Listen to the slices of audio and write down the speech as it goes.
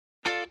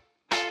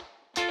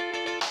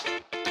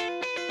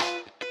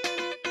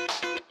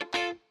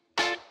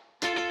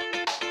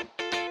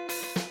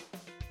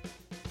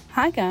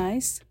Hi,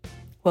 guys.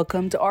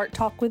 Welcome to Art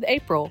Talk with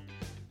April,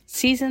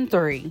 Season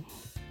 3.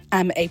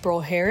 I'm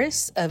April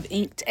Harris of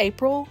Inked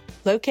April,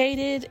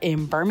 located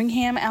in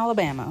Birmingham,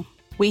 Alabama.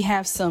 We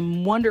have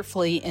some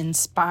wonderfully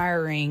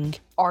inspiring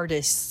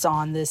artists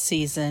on this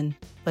season.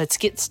 Let's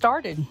get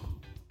started.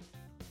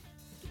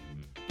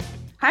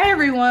 Hi,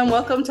 everyone.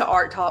 Welcome to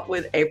Art Talk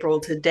with April.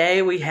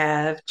 Today we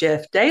have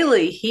Jeff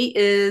Dailey. He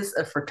is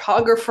a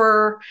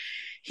photographer.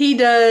 He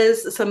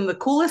does some of the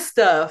coolest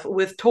stuff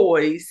with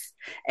toys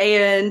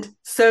and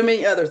so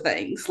many other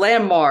things,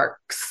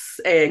 landmarks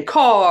and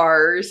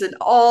cars and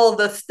all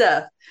the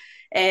stuff.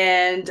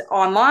 And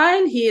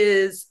online, he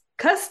is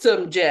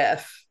Kustom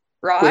Jeff,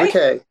 With a right?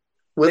 K.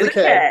 With With a a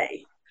K.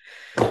 K.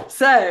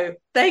 So,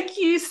 thank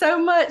you so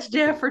much,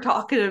 Jeff, for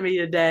talking to me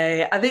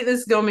today. I think this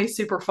is going to be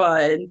super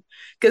fun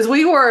because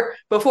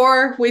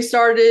before we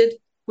started,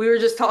 we were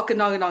just talking,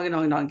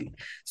 noggin.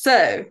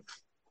 So,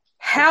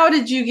 how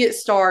did you get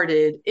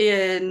started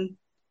in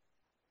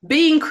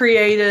being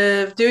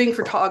creative, doing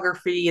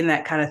photography, and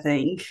that kind of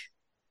thing?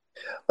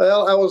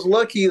 Well, I was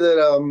lucky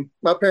that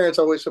my parents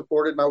always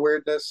supported my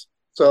weirdness.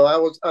 So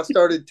I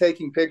started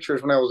taking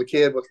pictures when I was a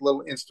kid with a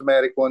little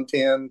Instamatic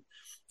 110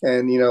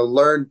 and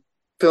learned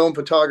film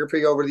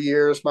photography over the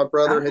years. My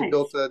brother had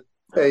built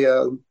Nice.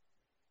 a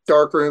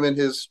dark room in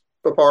his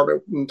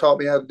apartment and taught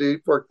me how to do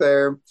work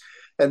there.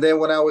 And then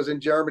when I was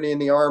in Germany in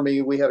the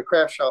army, we had a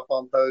craft shop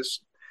on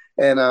post,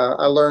 and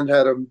I learned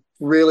how to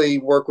really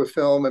work with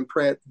film and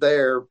print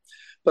there.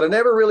 But I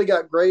never really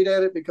got great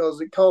at it because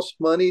it costs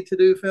money to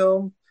do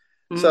film.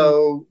 Mm.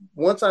 So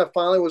once I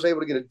finally was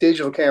able to get a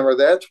digital camera,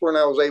 that's when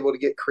I was able to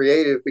get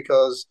creative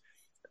because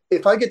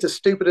if I get the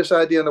stupidest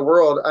idea in the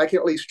world, I can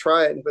at least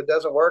try it. And if it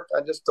doesn't work,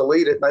 I just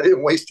delete it and I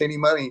didn't waste any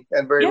money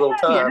and very Yeah, little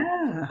time.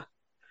 yeah.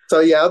 So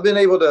yeah, I've been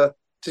able to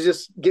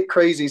just get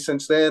crazy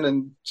since then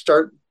and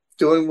start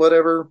doing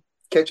whatever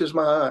catches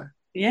my eye.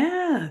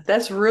 Yeah,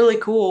 that's really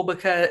cool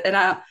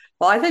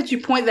I think you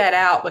point that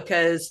out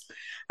because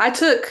I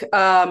took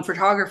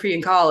photography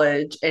in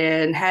college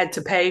and had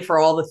to pay for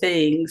all the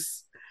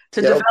things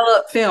to Yep.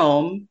 develop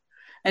film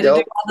and to do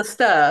Yep. all the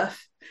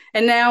stuff.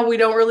 And now we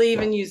don't really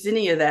even use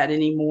any of that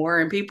anymore.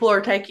 And people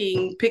are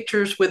taking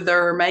pictures with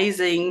their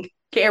amazing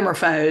camera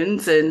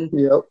phones and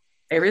Yep.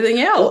 everything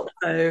else.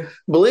 Well, So,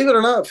 believe it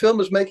or not, film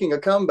is making a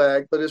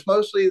comeback, but it's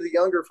mostly the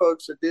younger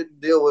folks that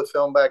didn't deal with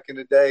film back in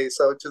the day.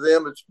 So to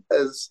them,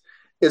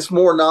 it's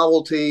more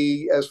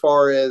novelty as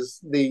far as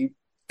the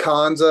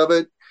cons of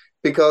it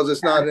because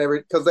it's not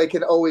because they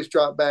can always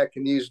drop back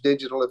and use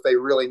digital if they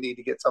really need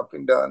to get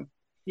something done.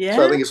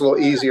 So I yeah. think it's a little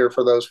easier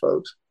for those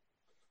folks.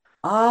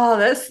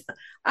 Oh,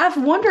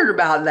 I've wondered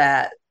about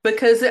that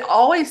because it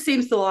always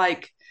seems to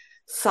like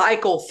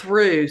cycle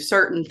through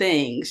certain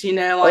things,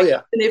 Oh like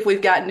yeah, even if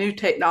we've got new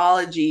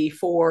technology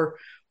for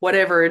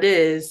whatever it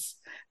is,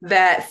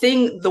 that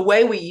thing, the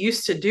way we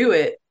used to do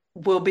it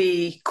will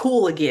be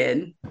cool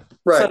again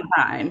right.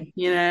 sometime.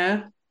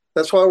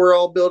 That's why we're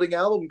all building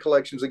album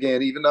collections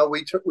again, even though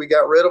we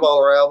got rid of all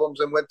our albums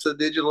and went to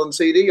digital and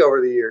CD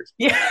over the years.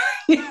 Yeah.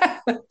 Yeah.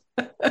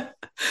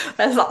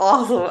 That's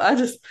awesome.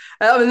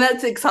 I mean,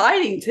 that's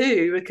exciting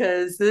too,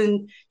 because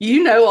then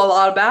you know a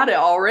lot about it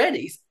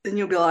already. Then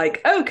you'll be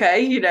like,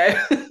 okay.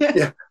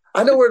 Yeah,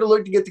 I know where to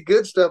look to get the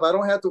good stuff. I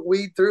don't have to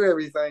weed through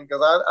everything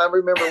because I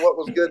remember what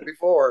was good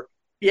before.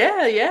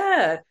 Yeah,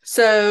 yeah.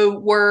 So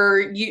were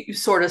you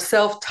sort of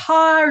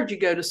self-taught or did you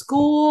go to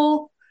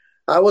school?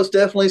 I was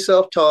definitely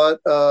self-taught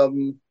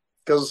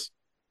because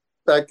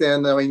back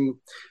then, I mean,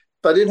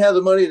 if I didn't have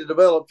the money to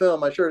develop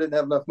film, I sure didn't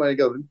have enough money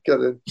to go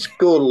to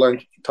school to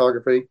learn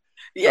photography.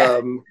 Yeah.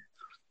 Um,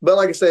 but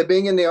like I said,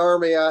 being in the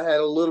army, I had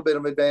a little bit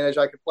of advantage.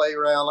 I could play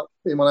around.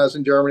 And when I was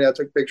in Germany, I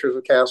took pictures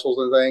of castles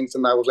and things,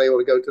 and I was able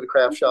to go to the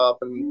craft shop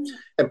and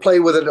play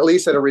with it at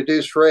least at a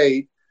reduced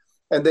rate.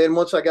 And then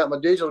once I got my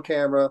digital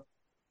camera,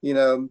 you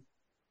know,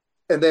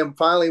 and then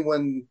finally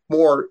when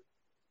more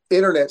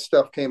internet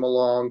stuff came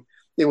along,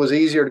 it was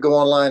easier to go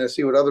online and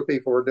see what other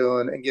people were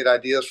doing and get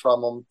ideas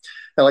from them.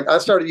 And like I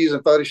started using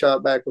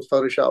Photoshop back with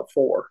Photoshop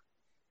 4.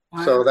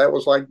 Wow. So that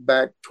was like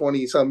back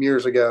 20 some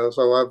years ago.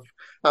 So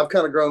I've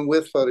kind of grown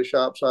with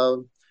Photoshop.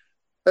 So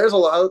there's a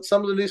lot,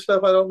 some of the new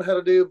stuff I don't know how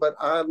to do, but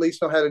I at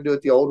least know how to do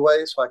it the old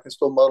way so I can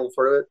still muddle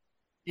through it.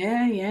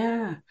 Yeah,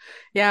 yeah.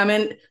 Yeah, I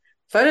mean,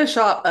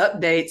 Photoshop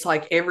updates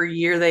like every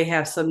year they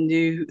have some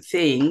new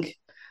thing.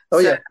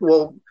 Oh So yeah.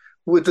 Well,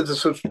 with the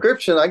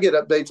subscription, I get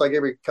updates like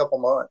every couple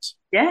months.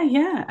 yeah,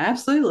 yeah,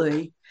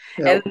 absolutely.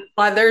 And Yep.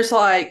 like there's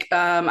like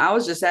I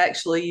was just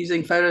actually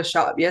using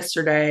Photoshop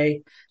yesterday.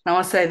 And I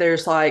want to say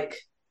there's like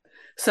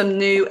some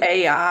new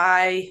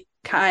AI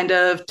kind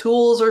of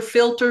tools or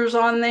filters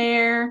on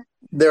there.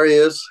 There he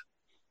is.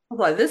 I was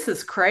like, this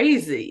is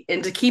crazy.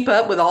 And to keep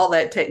up with all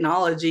that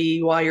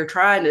technology while you're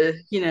trying to,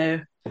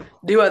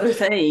 do other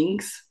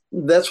things.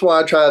 That's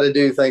why I try to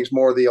do things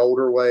more the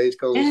older ways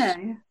because Yeah.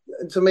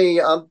 to me,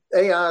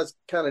 AI is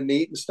kind of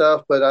neat and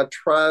stuff, but I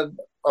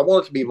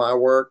want it to be my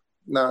work,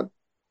 not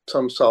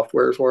some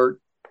software's work.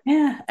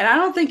 Yeah. And I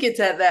don't think it's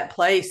at that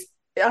place.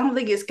 I don't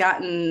think it's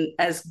gotten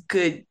as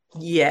good.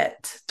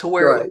 yet to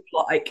where it Right. looks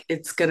like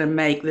it's going to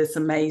make this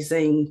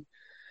amazing,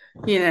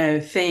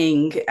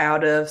 thing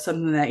out of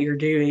something that you're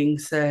doing.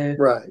 So,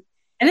 Right.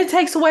 and it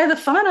takes away the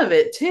fun of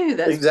it too.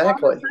 That's part of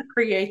Exactly. the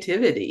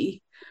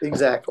creativity.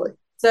 Exactly.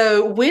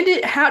 So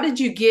how did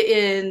you get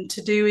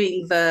into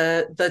doing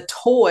the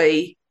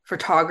toy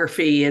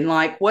photography, and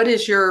like what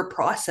is your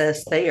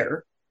process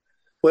there?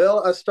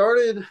 Well, I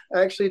started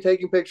actually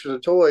taking pictures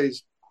of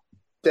toys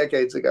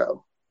decades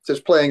ago,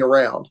 just playing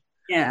around.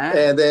 Yeah.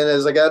 And then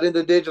as I got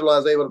into digital, I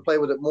was able to play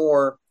with it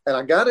more. And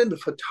I got into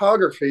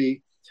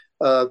photography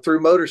through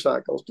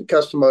motorcycles,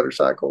 custom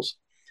motorcycles.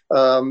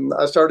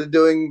 I started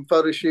doing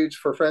photo shoots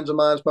for friends of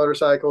mine's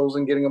motorcycles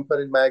and getting them put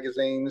in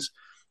magazines.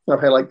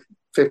 I've had like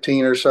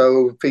 15 or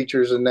so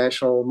features in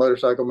national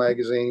motorcycle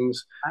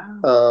magazines,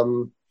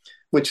 Wow.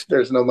 which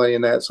there's no money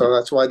in that. So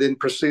that's why I didn't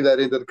pursue that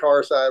into the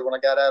car side when I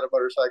got out of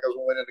motorcycles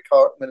and went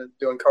into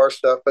doing car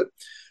stuff. But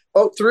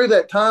through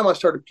that time, I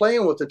started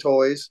playing with the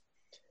toys.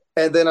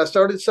 And then I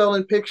started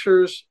selling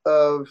pictures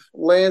of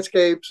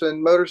landscapes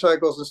and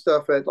motorcycles and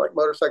stuff at like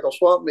motorcycle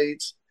swap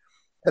meets.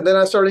 And then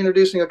I started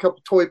introducing a couple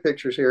toy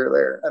pictures here or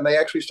there, and they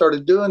actually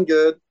started doing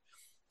good.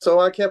 So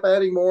I kept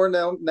adding more.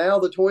 Now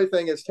the toy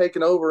thing has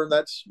taken over, and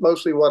that's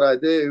mostly what I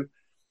do.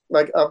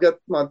 Like I've got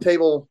my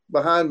table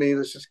behind me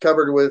that's just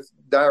covered with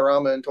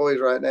diorama and toys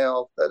right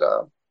now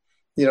that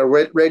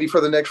ready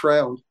for the next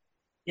round.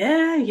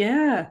 Yeah,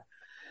 yeah.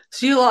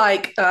 So you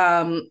like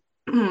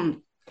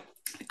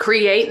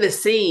create the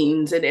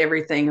scenes and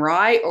everything,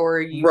 right? Or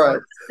are you Right.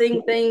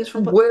 harvesting things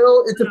from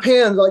Well, it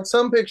depends. Like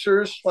some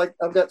pictures, like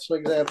I've got some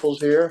examples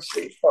here. Let's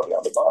see, it's probably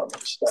on the bottom of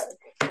the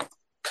stack.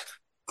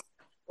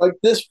 Like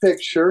this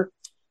picture,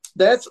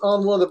 that's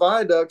on one of the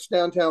viaducts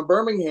downtown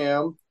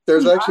Birmingham.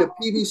 There's actually a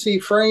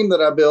PVC frame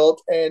that I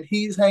built, and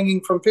he's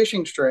hanging from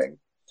fishing string.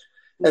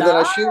 And then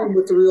I no. shoot him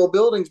with the real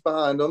buildings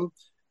behind him.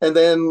 And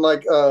then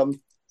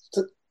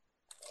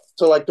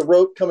so like the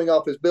rope coming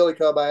off his billy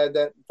club, I had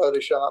that in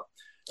Photoshop.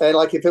 And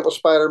like if it was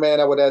Spider-Man,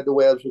 I would add the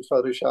webs with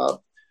Photoshop.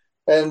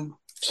 And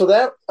so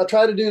that I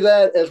try to do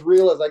that as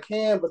real as I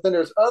can. But then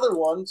there's other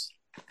ones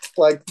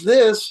like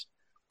this,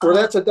 where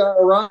that's a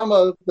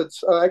diorama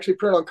that's actually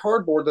printed on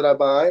cardboard that I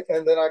buy,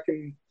 and then I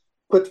can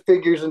put the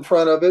figures in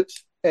front of it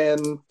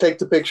and take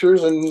the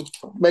pictures and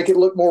make it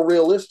look more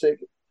realistic.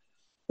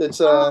 It's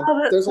That's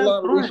there's a so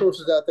lot of fun.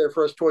 resources out there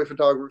for us toy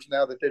photographers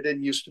now that there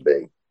didn't used to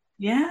be.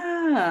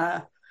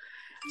 Yeah.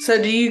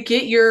 So do you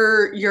get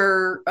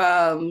your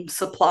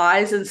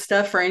supplies and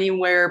stuff for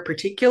anywhere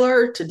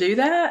particular to do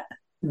that?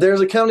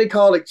 There's a company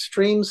called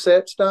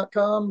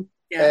extremesets.com,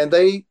 Yeah. and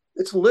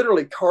it's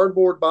literally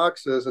cardboard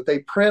boxes that they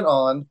print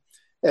on,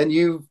 and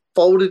you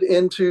fold it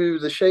into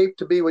the shape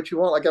to be what you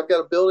want. Like I've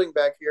got a building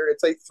back here.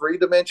 It's a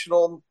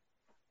three-dimensional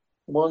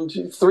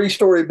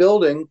three-story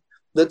building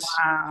that's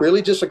Wow.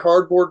 really just a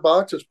cardboard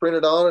box that's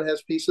printed on and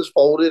has pieces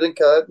folded and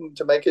cut and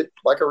to make it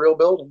like a real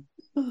building.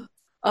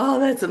 Oh,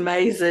 that's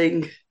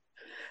amazing.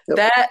 Yep.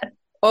 That,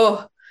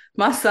 oh,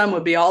 my son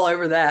would be all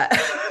over that.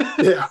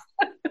 Yeah.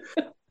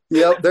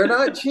 Yep. They're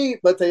not cheap,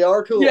 but they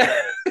are cool. Yeah.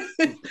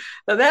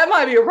 Now that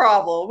might be a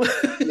problem.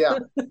 Yeah.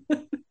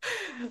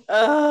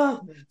 uh,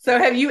 so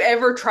have you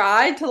ever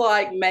tried to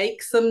like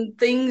make some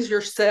things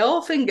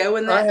yourself and go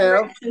in I that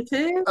have. direction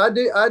too? I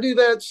do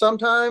that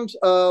sometimes.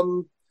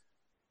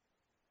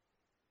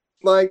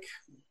 Like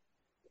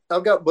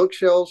I've got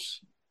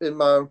bookshelves in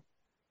my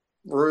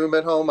room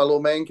at home, my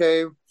little man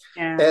cave.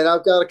 Yeah. And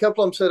I've got a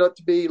couple of them set up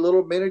to be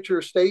little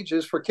miniature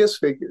stages for Kiss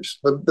figures,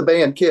 the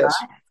band Kiss.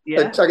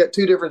 Yeah. I got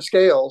two different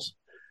scales.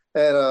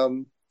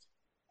 And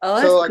Oh,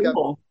 that's so like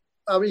cool.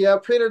 I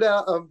printed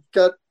out, I've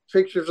got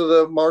pictures of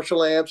the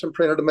Marshall amps and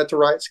printed them at the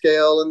right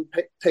scale and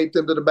taped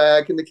them to the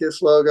back and the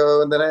Kiss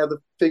logo. And then I have the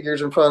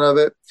figures in front of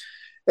it.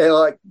 And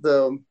like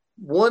the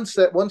one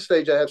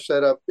stage I have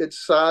set up,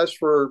 it's sized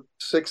for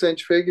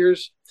 6-inch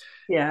figures.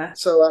 Yeah.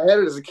 So I had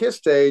it as a Kiss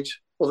stage.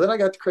 Well, then I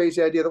got the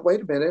crazy idea that, wait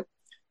a minute,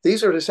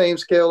 these are the same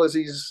scale as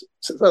these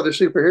other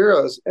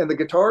superheroes, and the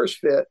guitars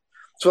fit.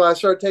 So I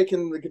started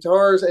taking the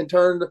guitars and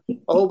turned a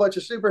whole bunch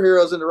of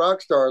superheroes into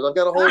rock stars. I've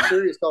got a whole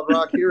series called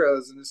Rock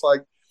Heroes, and it's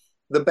like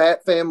the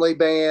Bat Family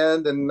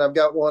Band, and I've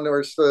got one where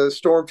it's the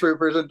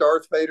Stormtroopers and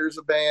Darth Vader's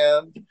a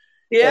band,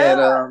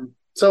 Yeah. and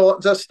so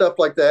just stuff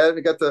like that.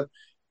 We got the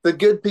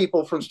good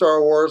people from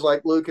Star Wars,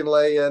 like Luke and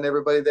Leia and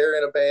everybody. They're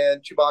in a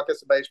band.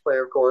 Chewbacca's the bass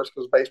player, of course,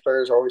 because bass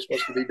players are always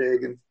supposed to be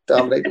big and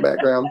dominate the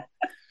background.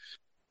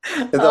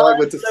 And then, like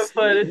That's so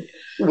funny.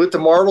 with the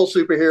Marvel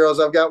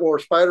superheroes, I've got more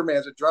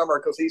Spider-Man's a drummer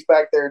because he's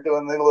back there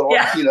doing the little,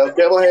 Yeah.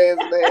 devil hands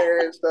in the air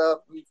and stuff.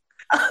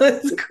 Oh,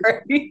 that's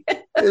great.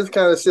 It's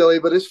kind of silly,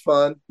 but it's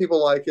fun.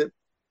 People like it.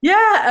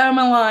 Yeah. I'm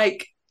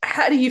like,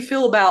 how do you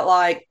feel about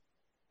like,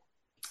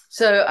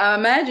 so I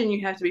imagine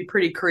you have to be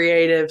pretty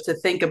creative to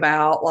think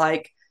about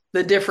like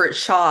the different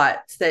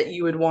shots that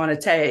you would want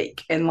to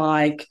take. And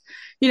like,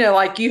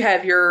 like you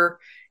have your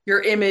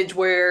image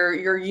where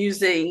you're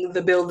using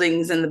the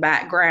buildings in the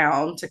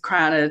background to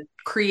kind of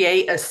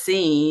create a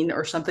scene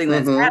or something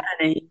that's Mm-hmm.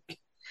 happening.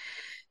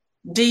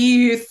 Do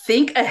you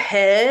think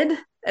ahead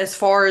as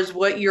far as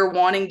what you're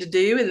wanting to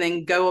do and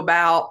then go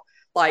about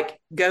like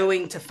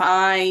going to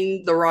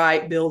find the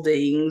right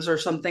buildings or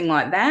something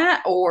like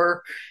that?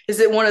 Or is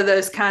it one of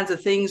those kinds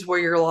of things where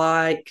you're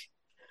like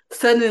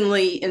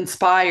suddenly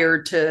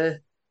inspired to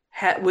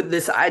with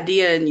this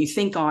idea and you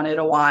think on it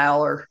a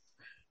while or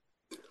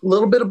A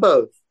little bit of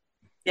both.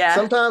 yeah.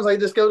 Sometimes I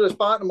just go to a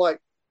spot and I'm like,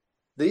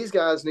 these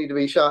guys need to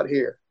be shot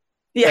here.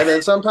 Yeah. And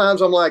then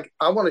sometimes I'm like,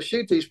 I want to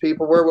shoot these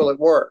people. Where will it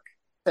work?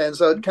 And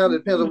so it kind of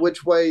depends on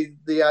which way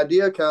the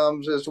idea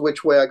comes as to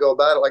which way I go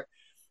about it. Like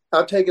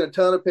I've taken a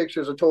ton of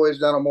pictures of toys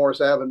down on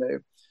Morris Avenue.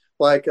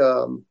 Like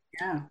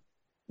Yeah.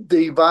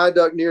 the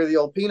viaduct near the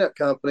old peanut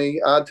company,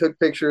 I took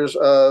pictures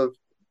of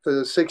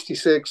the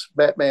 66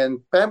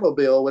 Batman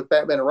Batmobile with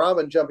Batman and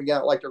Robin jumping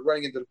out like they're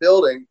running into the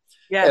building. And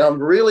Yeah.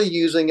 I'm really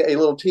using a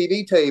little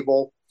TV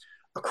table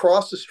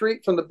across the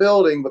street from the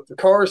building with the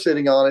car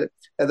sitting on it.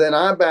 And then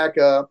I back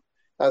up,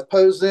 I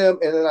pose them,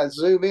 and then I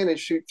zoom in and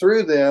shoot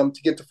through them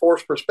to get the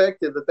forced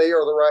perspective that they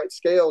are the right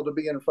scale to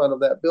be in front of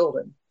that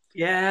building. Got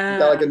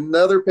Yeah. like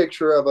another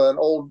picture of an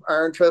old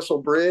iron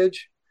trestle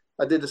bridge.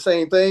 I did the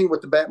same thing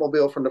with the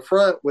Batmobile from the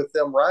front with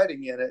them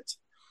riding in it.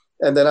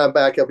 And then I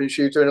back up and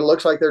shoot through, and it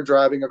looks like they're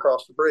driving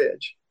across the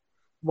bridge.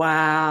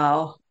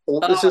 Wow.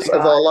 It's Oh just my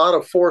a God. lot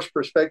of forced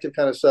perspective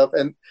kind of stuff.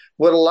 And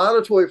what a lot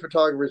of toy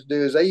photographers do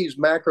is they use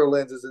macro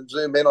lenses and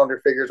zoom in on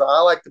their figures.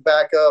 I like to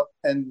back up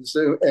and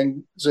zoom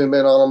in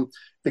on them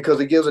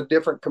because it gives a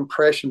different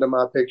compression to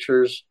my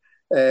pictures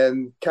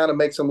and kind of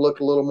makes them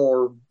look a little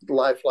more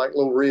lifelike, a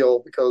little real,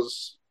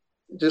 because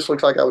it just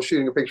looks like I was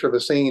shooting a picture of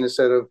a scene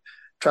instead of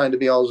trying to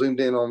be all zoomed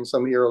in on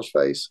some hero's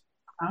face.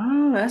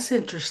 Oh, that's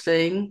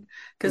interesting.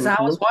 Because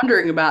I was Mm-hmm.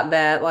 wondering about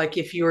that. Like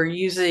if you were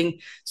using,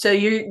 so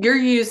you're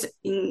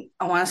using,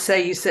 I want to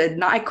say you said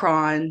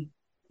Nikon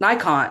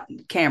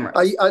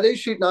cameras. I do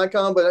shoot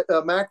Nikon, but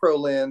a macro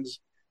lens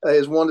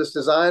is one that's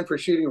designed for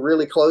shooting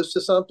really close to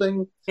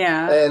something.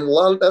 Yeah. And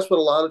that's what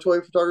a lot of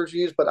toy photographers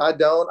use, but I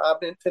don't. I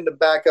tend to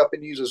back up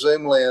and use a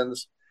zoom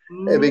lens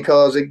Mm,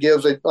 because it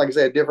gives it, like I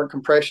say, a different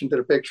compression to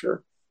the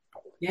picture.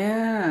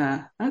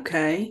 yeah.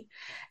 Okay.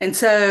 And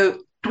so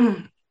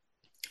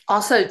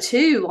also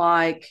too,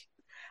 like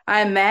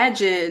I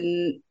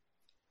imagine,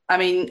 I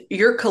mean,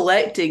 you're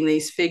collecting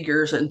these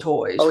figures and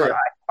toys, Oh right? yeah,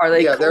 Are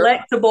they yeah. They're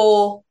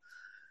collectible?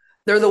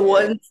 They're the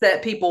ones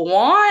that people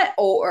want,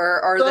 or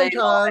are they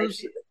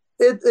sometimes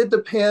it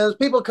depends.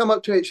 People come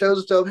up to me at shows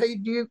and stuff. Hey,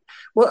 do you?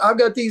 Well, I've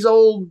got these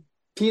old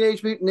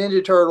Teenage Mutant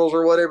Ninja Turtles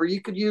or whatever. You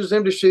could use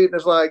them to shoot, and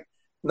it's like,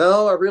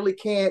 no, I really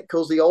can't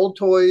because the old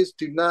toys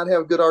do not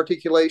have good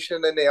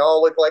articulation, and they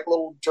all look like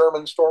little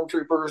German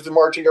stormtroopers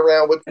marching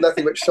around with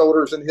nothing but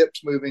shoulders and hips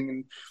moving,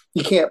 and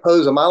you can't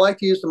pose them. I like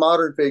to use the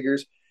modern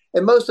figures,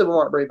 and most of them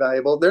aren't very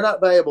valuable. They're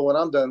not valuable when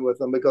I'm done with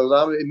them because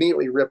I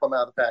immediately rip them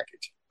out of the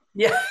package.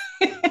 yeah.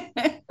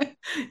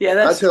 Yeah, I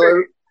that's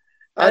true.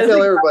 tell I I didn't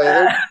tell think everybody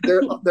about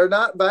that. they're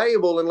not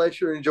valuable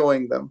unless you're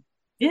enjoying them.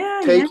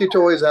 Yeah, yeah. Take your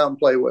toys out and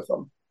play with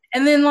them.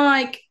 And then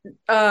like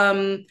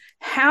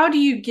how do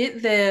you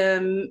get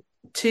them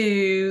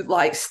to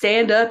like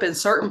stand up in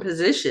certain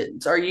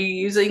positions? Are you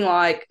using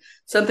like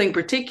something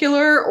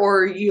particular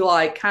or are you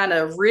like kind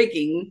of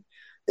rigging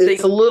It's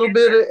things? a little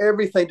bit of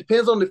everything.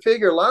 Depends on the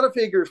figure. A lot of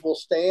figures will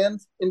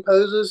stand in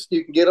poses.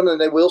 You can get them and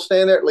they will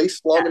stand there at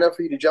least long Yeah. enough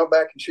for you to jump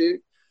back and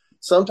shoot.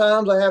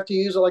 Sometimes I have to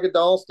use like a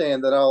doll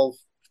stand that I'll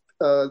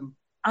uh, Um,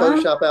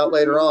 Photoshop out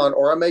later on,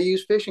 or I may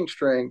use fishing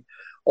string,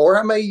 or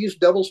I may use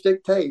double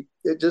stick tape.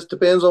 It just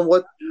depends on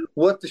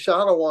what the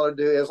shot I want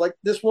to do is. Like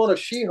this one of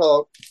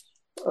She-Hulk,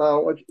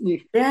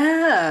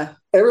 yeah.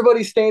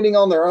 everybody's standing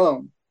on their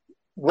own.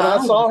 When I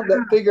Oh, saw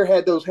that figure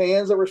had those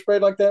hands that were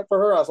spread like that for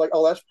her, I was like,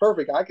 oh, that's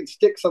perfect. I can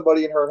stick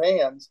somebody in her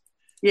hands.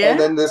 And yeah.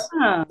 then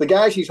the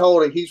guy she's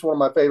holding, he's one of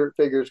my favorite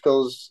figures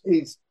because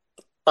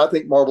I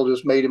think Marvel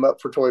just made him up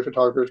for toy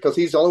photographers because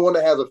he's the only one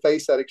that has a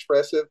face that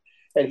expressive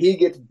and he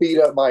gets beat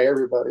up by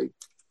everybody.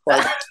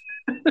 Like,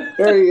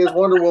 there he is,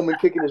 Wonder Woman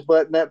kicking his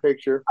butt in that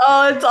picture.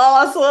 Oh, it's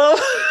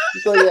awesome.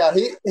 So yeah,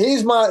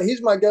 he's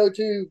my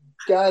go-to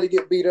guy to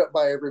get beat up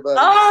by everybody.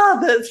 Oh,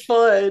 that's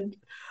fun.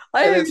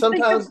 I And didn't then even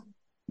think of sometimes,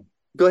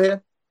 go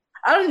ahead.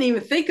 I didn't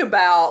even think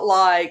about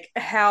like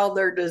how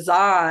they're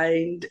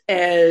designed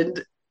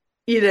and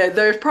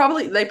they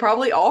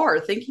probably are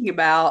thinking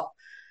about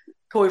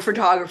toy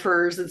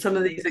photographers and some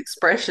of these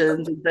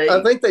expressions and I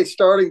things. think they're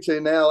starting to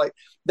now. Like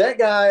that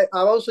guy, I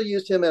also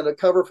used him as a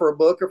cover for a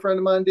book a friend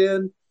of mine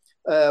did.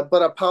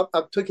 But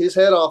I took his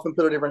head off and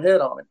put a different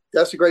head on it.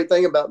 That's the great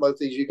thing about most of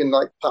these. You can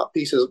like pop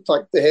pieces,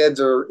 like the heads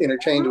are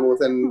interchangeable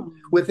Oh.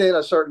 within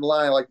a certain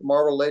line, like the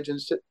Marvel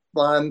Legends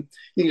line.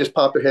 You can just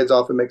pop their heads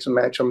off and mix and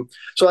match them.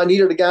 So I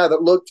needed a guy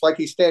that looked like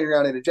he's standing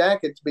around in a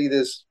jacket to be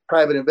this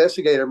private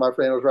investigator my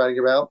friend was writing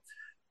about,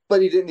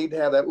 but he didn't need to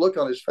have that look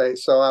on his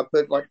face. So I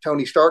put like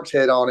Tony Stark's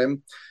head on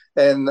him,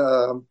 and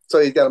so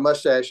he's got a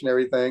mustache and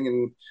everything,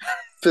 and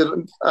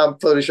I've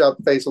photoshopped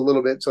the face a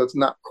little bit, so it's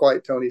not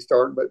quite Tony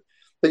Stark, but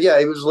yeah,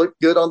 he was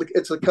looked good on the.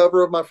 It's the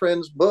cover of my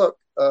friend's book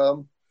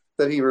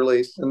that he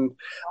released, and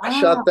I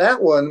Wow. shot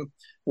that one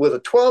with a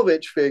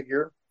 12-inch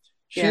figure.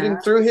 shooting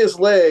through his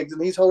legs,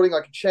 and he's holding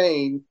like a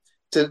chain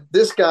to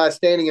this guy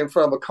standing in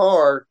front of a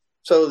car.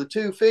 So the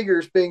two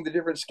figures being the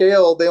different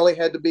scale, they only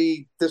had to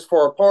be this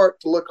far apart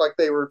to look like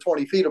they were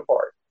 20 feet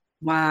apart.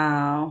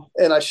 Wow.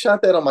 And I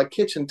shot that on my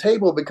kitchen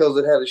table because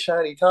it had a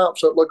shiny top,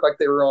 so it looked like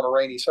they were on a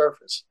rainy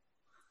surface.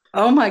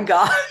 Oh my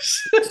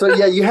gosh. So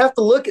yeah, you have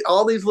to look at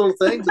all these little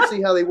things and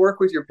see how they work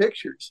with your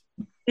pictures.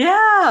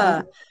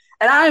 Yeah.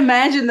 And I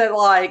imagine that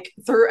like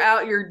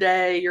throughout your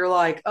day, you're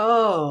like,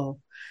 oh,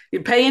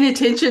 you're paying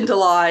attention to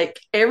like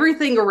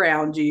everything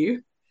around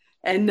you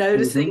and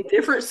noticing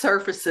different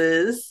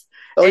surfaces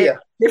Oh and yeah,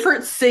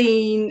 different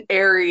scene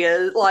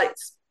areas. Like,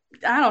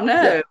 I don't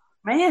know,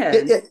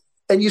 man.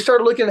 And you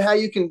start looking at how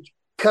you can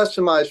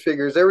customize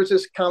figures. There was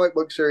this comic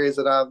book series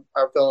that I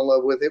fell in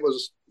love with. It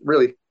was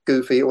really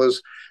goofy. It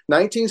was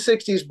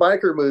 1960s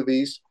biker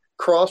movies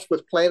crossed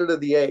with Planet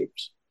of the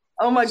Apes.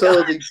 Oh my So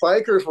God. the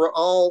bikers were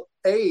all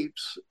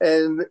apes,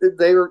 and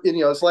they were,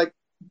 it's like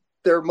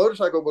their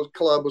motorcycle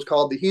club was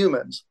called the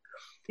Humans.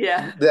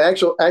 Yeah. The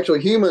actual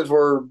humans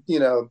were,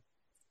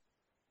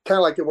 kind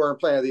of like they were in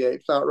Planet of the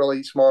Apes, not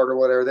really smart or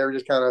whatever. They were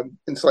just kind of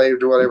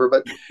enslaved or whatever.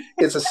 But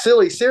it's a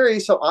silly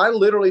series, so I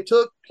literally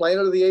took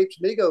Planet of the Apes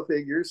Mego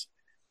figures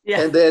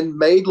and then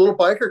made little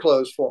biker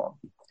clothes for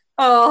them.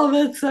 Oh,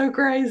 that's so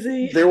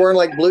crazy. They're wearing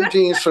like blue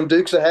jeans from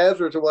Dukes of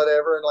Hazzard or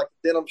whatever, and like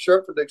a denim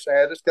shirt from Dukes of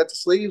Hazzard. Got the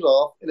sleeves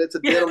off, and it's a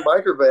denim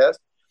biker vest.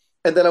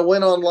 And then I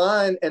went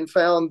online and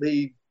found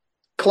the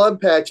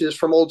club patches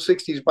from old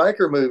 60s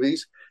biker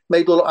movies,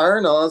 made little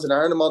iron-ons and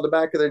ironed them on the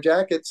back of their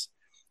jackets.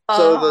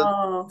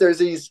 So there's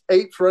these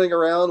apes running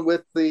around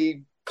with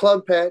the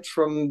club patch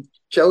from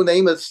Joe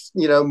Namath's,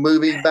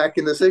 movie back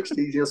in the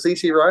 60s,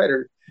 CC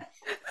Rider.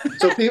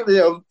 So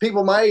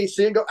people my age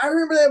see and go, I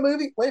remember that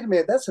movie. Wait a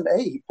minute, that's an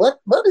ape. What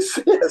is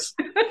this?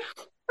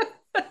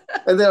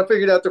 And then I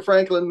figured out the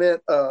Franklin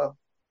Mint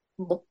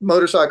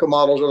motorcycle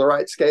models are the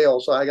right scale.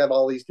 So I got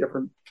all these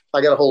different,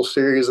 I got a whole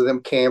series of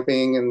them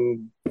camping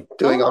and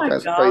doing all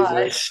kinds of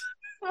craziness.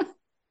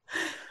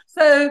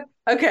 So,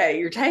 okay,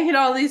 you're taking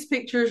all these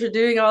pictures, you're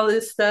doing all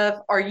this stuff.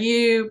 Are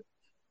you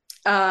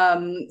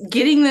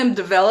getting them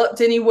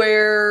developed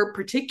anywhere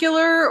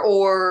particular,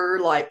 or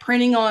like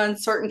printing on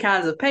certain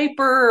kinds of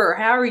paper, or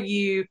how are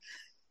you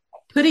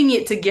putting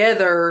it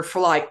together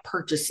for like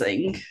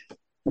purchasing?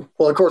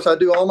 Well, of course, I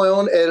do all my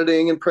own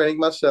editing and printing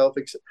myself.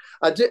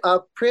 I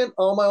print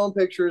all my own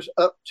pictures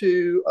up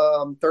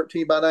to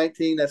 13 by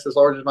 19. That's as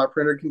large as my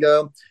printer can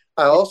go.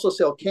 I also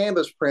sell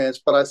canvas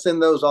prints, but I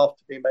send those off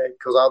to be made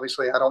because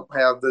obviously I don't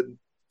have the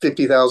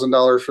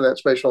 $50,000 for that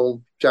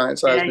special giant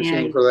size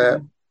machine for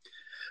that.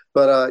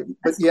 But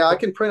yeah, I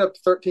can print up to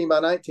 13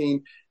 by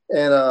 19,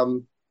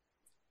 and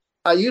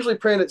I usually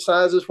print at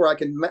sizes where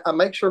I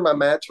make sure my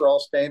mats are all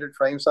standard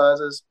frame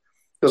sizes.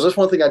 Because that's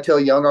one thing I tell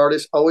young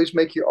artists: always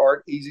make your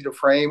art easy to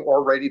frame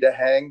or ready to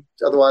hang.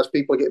 Otherwise,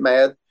 people get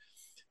mad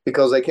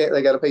because they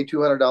got to pay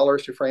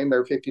 $200 to frame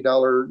their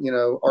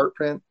 $50 art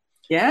print.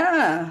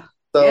 Yeah.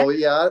 So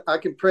yeah, I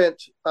can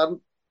print.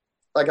 I'll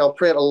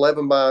print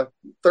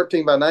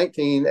 13 by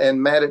 19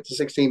 and mat it to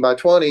 16 by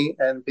 20,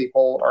 and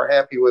people are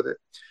happy with it.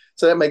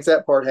 So that makes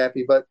that part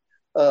happy. But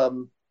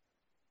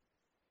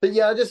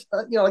yeah, I just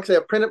like I say, I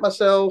print it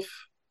myself.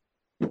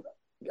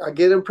 I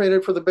get them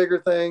printed for the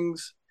bigger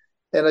things.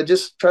 And I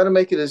just try to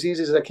make it as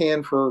easy as I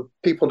can for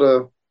people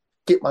to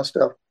get my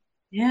stuff.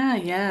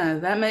 Yeah.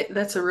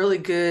 That's a really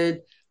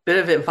good bit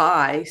of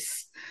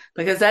advice,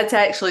 because that's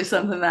actually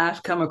something that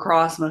I've come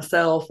across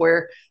myself,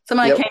 where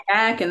somebody came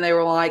back and they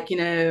were like,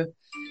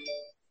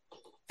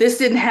 this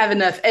didn't have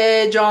enough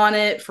edge on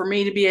it for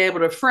me to be able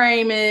to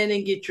frame it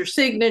and get your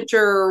signature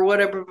or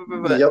whatever.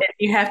 And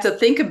you have to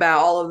think about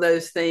all of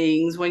those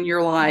things when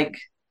you're like,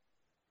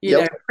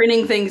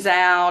 printing things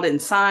out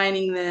and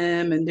signing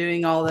them and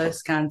doing all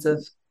those kinds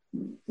of,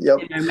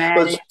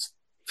 But as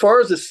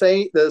far as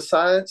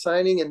the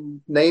signing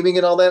and naming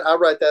and all that, I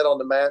write that on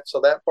the mat,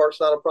 so that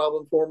part's not a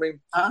problem for me.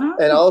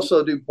 And I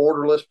also do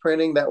borderless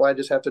printing. That way I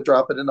just have to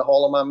drop it in the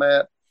hole of my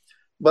mat.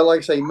 But like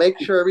I say, make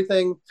sure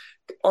everything.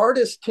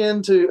 Artists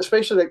tend to,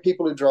 especially like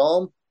people who draw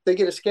them, they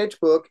get a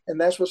sketchbook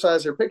and that's what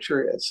size their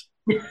picture is.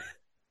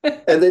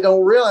 And they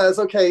don't realize,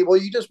 okay, well,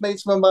 you just made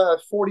someone buy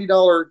a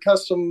 $40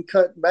 custom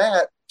cut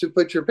mat to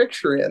put your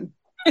picture in.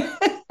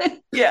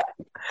 Yeah.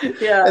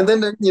 And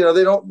then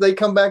they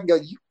come back and go,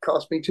 you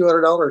cost me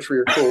 $200 for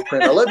your cool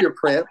print. I love your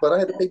print, but I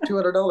had to pay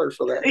 $200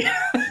 for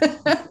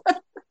that.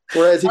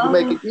 Whereas if you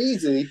make it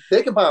easy,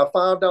 they can buy a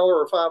 $5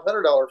 or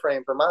 $500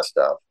 frame for my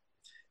stuff,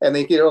 and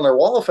they get it on their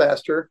wall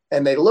faster,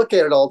 and they look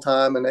at it all the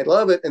time and they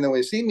love it. And then when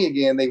they see me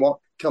again, they want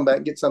to come back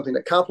and get something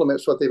that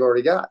complements what they've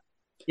already got.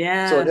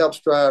 Yeah. So it helps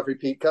drive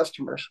repeat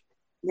customers.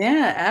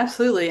 Yeah,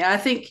 absolutely. I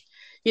think,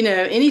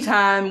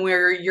 anytime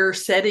where you're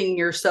setting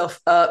yourself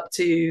up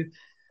to,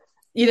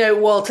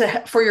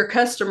 for your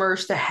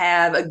customers to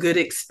have a good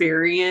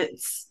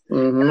experience,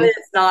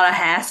 it's not a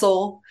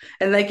hassle,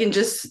 and they can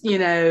just,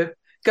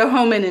 go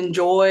home and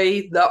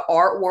enjoy the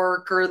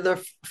artwork or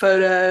the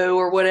photo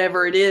or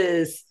whatever it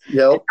is, and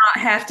not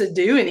have to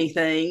do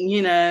anything,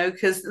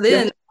 because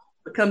then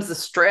becomes the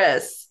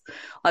stress.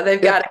 Like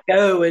they've Yeah, got to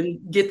go and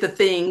get the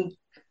thing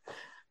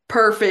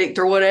perfect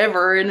or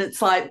whatever. And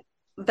it's like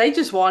they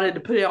just wanted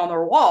to put it on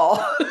their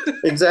wall.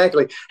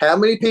 exactly. How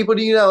many people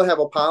do you know have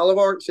a pile of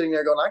art sitting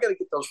there going, I got to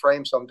get those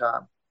framed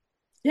sometime?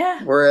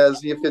 Yeah.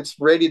 Whereas if it's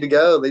ready to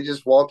go, they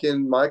just walk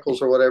in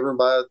Michael's or whatever and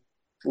buy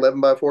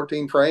 11 by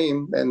 14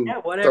 frame and Yeah.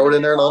 throw Whatever it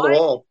in they there and on the like,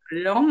 wall. put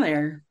it on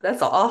there.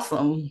 That's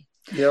awesome.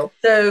 Yep.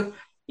 So,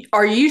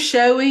 are you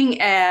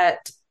showing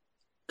at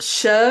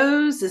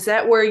shows? Is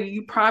that where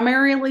you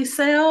primarily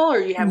sell, or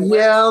you have a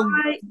Yeah.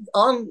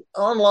 website?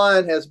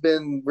 Online has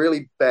been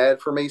really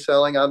bad for me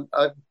selling.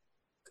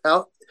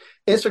 Out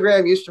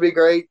Instagram used to be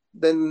great.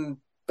 Then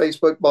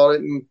Facebook bought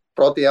it and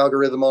brought the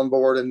algorithm on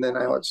board. And then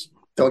now it's,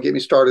 don't get me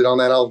started on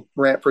that. I'll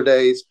rant for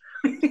days.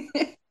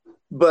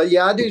 But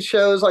yeah, I do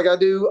shows like I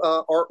do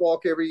art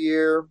walk every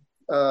year.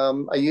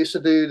 I used to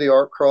do the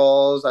art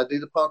crawls. I do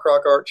the punk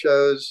rock art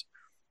shows.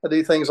 I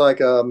do things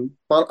like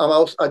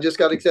I just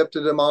got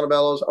accepted to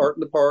Montebello's Art in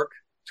the Park.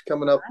 It's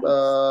coming up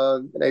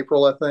Nice. in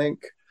April, I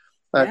think.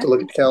 I have Yeah. to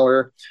look at the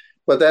calendar,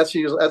 but that's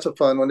a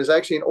fun one. It's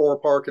actually in Ora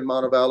Park in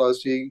Montebello,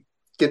 so you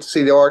get to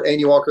see the art and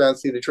you walk around and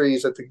see the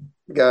trees that the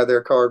guy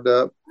there carved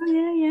up. Oh,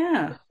 yeah.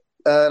 Yeah.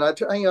 And I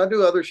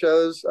do other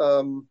shows.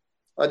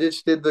 I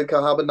just did the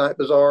Cahaba Night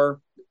Bazaar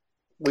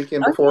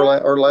weekend Oh, before yeah.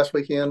 or last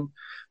weekend.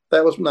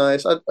 That was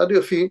nice. I do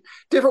a few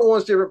different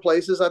ones, different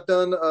places. I've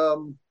done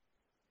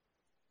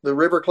the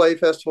River Clay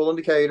Festival in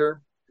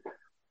Decatur.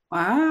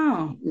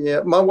 Wow. Yeah,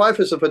 my wife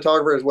is a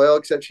photographer as well,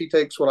 except she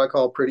takes what I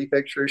call pretty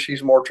pictures.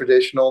 She's more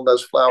traditional,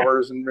 does Yeah.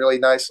 flowers and really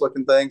nice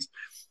looking things.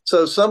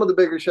 So some of the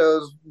bigger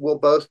shows we'll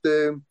both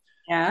do.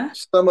 Yeah.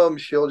 Some of them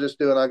she'll just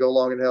do and I go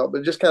along and help.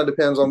 But it just kind of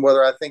depends on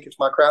whether I think it's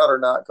my crowd or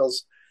not.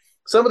 Because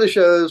some of the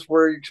shows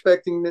we're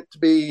expecting it to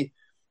be,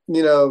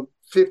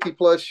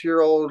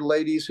 50-plus-year-old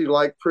ladies who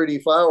like pretty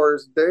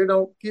flowers. They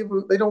don't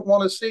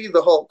want to see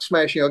the Hulk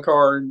smashing a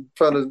car in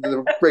front of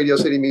the Radio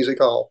City Music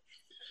Hall.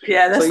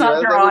 Yeah. So That's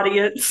not your they would,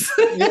 audience.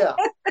 yeah,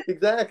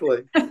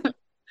 exactly.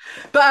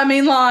 But I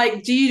mean,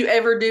 like, do you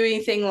ever do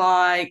anything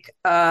like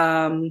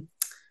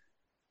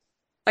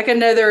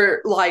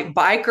another like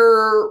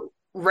biker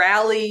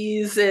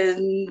rallies and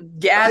I used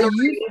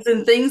gatherings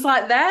and things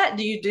like that?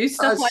 Do you do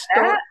stuff like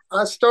that?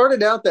 I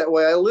started out that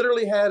way. I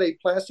literally had a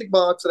plastic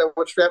box that I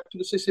would strap to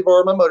the sissy bar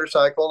of my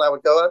motorcycle, and I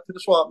would go out to the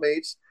swap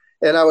meets,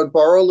 and I would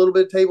borrow a little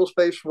bit of table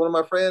space from one of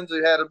my friends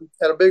who had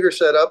a bigger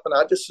setup, and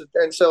I just sit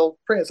there and sell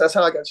prints. That's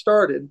how I got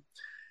started,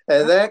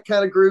 and that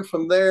kind of grew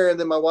from there. And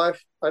then my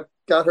wife, I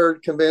got her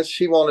convinced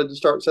she wanted to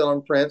start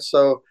selling prints,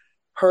 so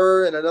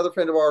her and another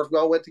friend of ours, we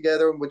all went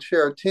together and would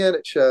share a tent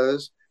at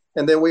shows.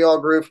 And then we all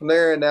grew from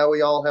there, and now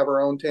we all have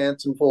our own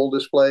tents and full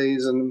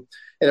displays, and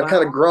have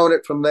kind of Wow. grown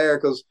it from there.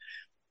 Because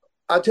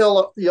I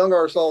tell young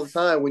artists all the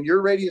time, when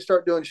you're ready to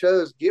start doing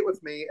shows, get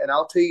with me, and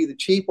I'll tell you the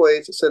cheap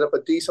ways to set up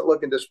a decent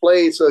looking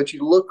display so that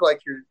you look like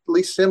you're at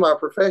least semi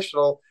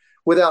professional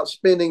without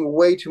spending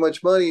way too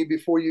much money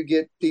before you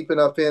get deep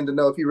enough in to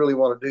know if you really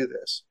want to do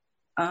this.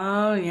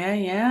 Oh, yeah,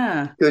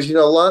 yeah. Because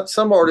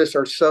some artists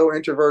are so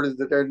introverted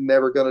that they're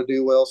never going to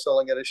do well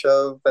selling at a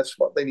show. That's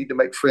what they need to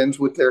make friends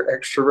with their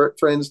extrovert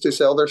friends to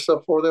sell their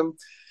stuff for them.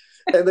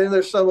 And then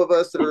there's some of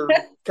us that are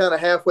kind of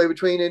halfway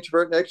between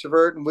introvert and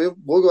extrovert, and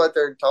we'll go out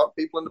there and talk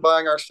people into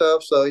buying our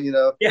stuff. So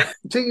Yeah.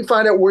 until you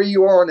find out where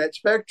you are on that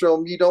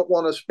spectrum, you don't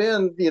want to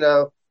spend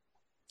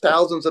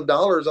thousands of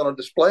dollars on a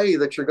display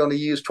that you're going to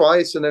use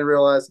twice, and then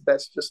realize that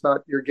that's just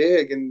not your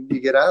gig, and you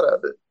get out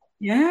of it.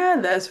 Yeah,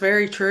 that's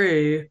very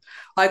true.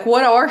 Like,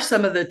 what are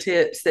some of the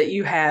tips that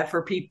you have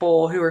for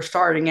people who are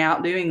starting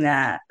out doing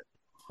that?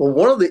 Well,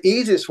 one of the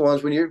easiest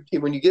ones when you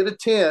get a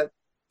tent,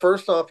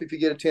 first off, if you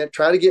get a tent,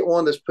 try to get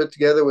one that's put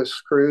together with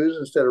screws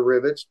instead of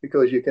rivets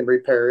because you can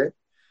repair it.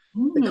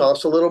 It Hmm.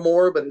 costs a little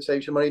more, but it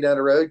saves you money down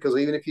the road because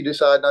even if you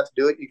decide not to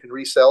do it, you can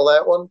resell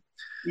that one.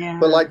 But Yeah.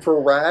 like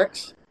for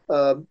racks,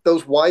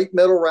 those white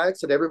metal racks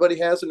that everybody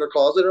has in their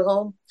closet at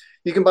home,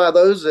 you can buy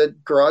those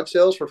at garage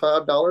sales for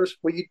 $5.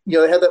 Well,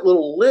 they have that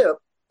little lip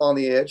on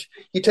the edge.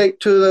 You take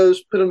two of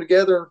those, put them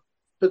together,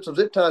 put some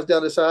zip ties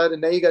down the side,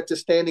 and now you got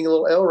this standing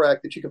little L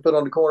rack that you can put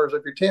on the corners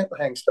of your tent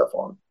to hang stuff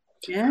on.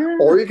 Yeah.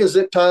 Or you can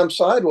zip tie them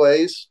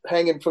sideways,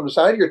 hanging from the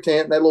side of your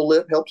tent, and that little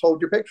lip helps hold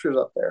your pictures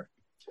up there.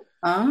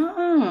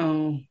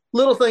 Oh.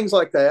 Little things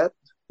like that.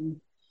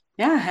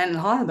 Yeah, I hadn't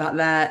thought about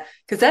that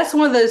because that's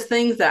one of those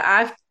things that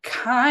I've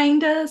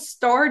kind of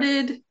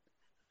started.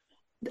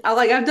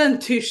 I've done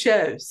two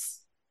shows.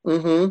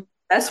 Mm-hmm.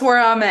 That's where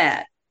I'm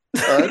at.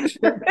 I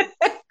understand.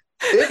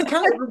 It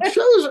kind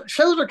of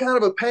shows are kind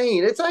of a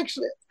pain. It's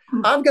actually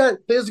I've got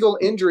physical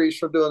injuries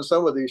from doing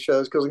some of these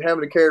shows because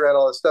having to carry around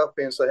all this stuff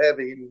being so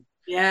heavy,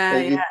 Yeah,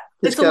 yeah.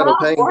 it's It's a kind of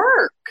lot a of pain.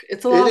 work.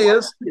 It's a It lot of work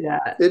is. to do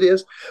that. It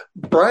is.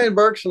 Brian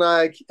Burks and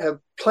I have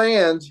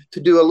planned to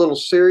do a little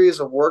series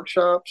of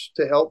workshops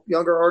to help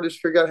younger artists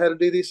figure out how to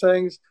do these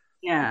things.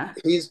 Yeah.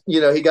 He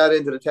got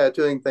into the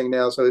tattooing thing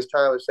now, so his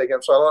time is taken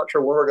up. So I'm not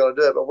sure when we're going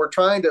to do it, but we're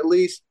trying to at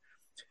least,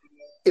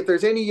 if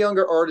there's any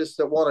younger artists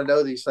that want to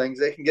know these things,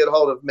 they can get a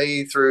hold of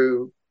me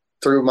through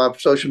my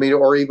social media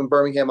or even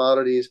Birmingham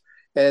Oddities,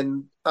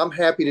 And I'm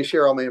happy to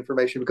share all my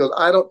information because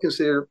I don't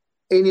consider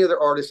any other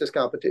artist as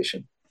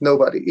competition.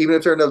 Nobody, even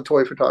if they're another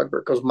toy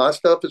photographer, because my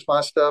stuff is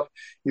my stuff.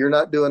 You're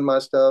not doing my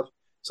stuff.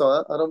 So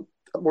I don't,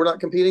 we're not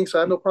competing. So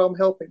I have no problem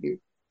helping you,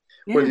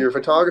 whether Yeah. you're a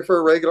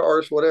photographer, regular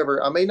artist,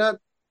 whatever. I may not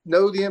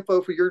know the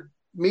info for your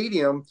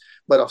medium,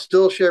 but I'll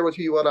still share with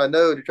you what I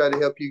know to try to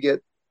help you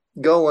get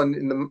going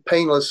in the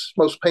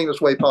most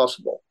painless way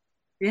possible.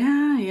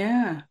 Yeah,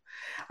 yeah.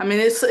 I mean,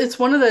 it's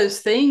one of those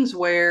things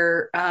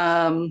where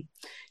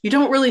you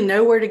don't really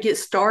know where to get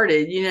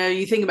started. You know,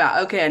 you think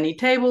about, okay, I need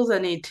tables, I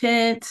need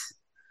tents.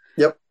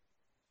 Yep.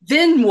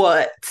 Then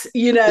what?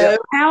 You know, Yep.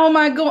 how am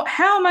I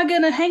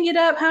going to hang it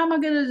up? How am I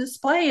going to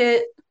display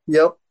it?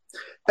 Yep.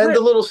 And What?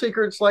 the little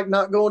secrets like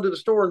not going to the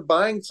store and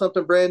buying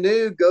something brand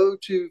new, go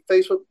to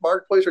Facebook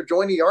Marketplace or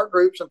join the art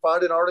groups and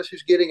find an artist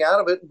who's getting out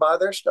of it and buy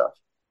their stuff.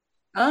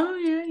 Oh,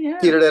 yeah, yeah.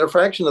 Get it at a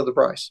fraction of the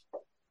price.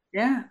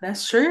 Yeah,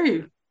 that's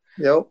true.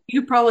 Yep.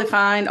 You could probably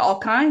find all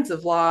kinds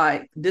of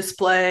like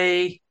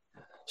display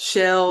Yep.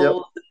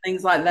 shelves and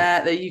things like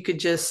that that you could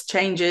just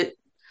Yeah. change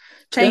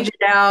it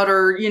out,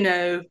 or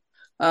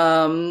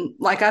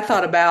like I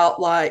thought about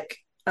like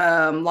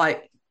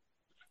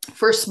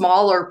for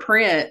smaller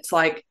prints,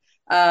 like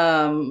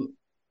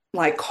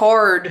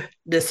card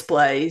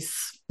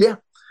displays. Yeah.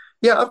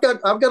 Yeah. I've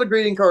got a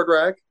greeting card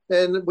rack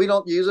and we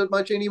don't use it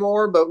much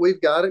anymore, but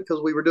we've got it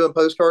because we were doing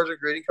postcards and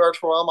greeting cards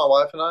for a while, my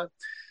wife and I.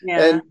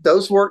 Yeah, And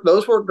those work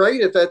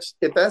great if that's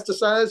the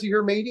size of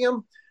your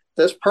medium.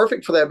 That's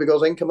perfect for that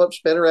because they can come up,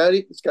 spin around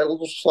it. It's got a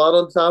little slot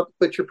on top,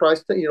 put your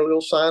price, a little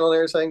sign on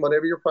there saying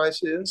whatever your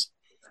price is,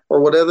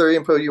 or whatever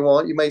info you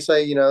want. You may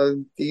say,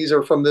 these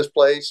are from this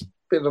place,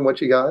 depends on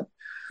what you got.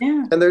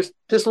 yeah, And there's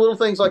just little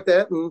things like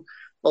that. And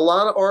a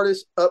lot of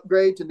artists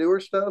upgrade to newer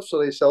stuff, so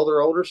they sell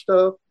their older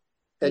stuff.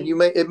 And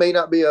it may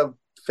not be a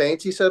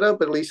fancy setup,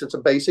 but at least it's a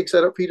basic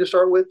setup for you to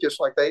start with, just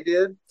like they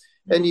did.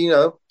 And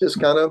just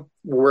kind of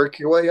work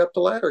your way up the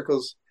ladder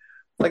because,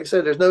 like I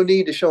said, there's no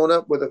need to showing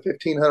up with a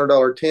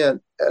 $1,500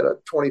 tent at a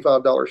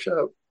 $25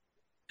 show.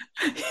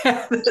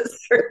 yeah.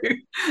 That's true.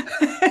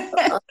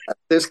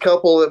 This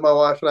couple that my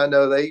wife and I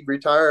know, they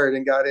retired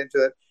and got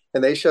into it,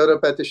 and they showed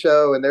up at the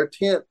show, and their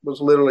tent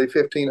was literally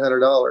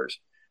 $1,500,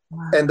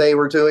 and Wow. they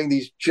were doing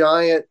these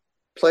giant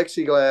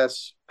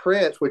plexiglass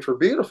prints, which were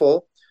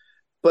beautiful,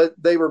 but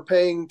they were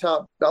paying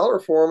top dollar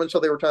for them, and so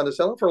they were trying to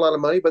sell them for a lot of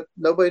money, but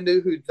nobody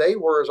knew who they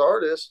were as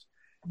artists,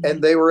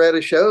 and they were at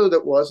a show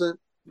that wasn't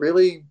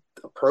really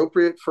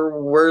appropriate for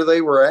where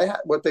they were at,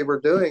 what they were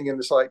doing, and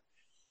it's like,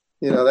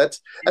 that's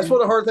one of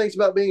the hard things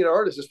about being an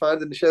artist is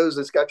finding the shows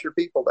that's got your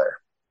people there.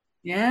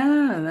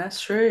 Yeah,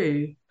 that's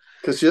true.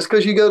 Because just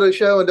because you go to a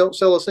show and don't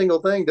sell a single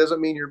thing doesn't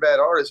mean you're a bad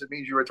artist. It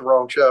means you're at the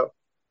wrong show.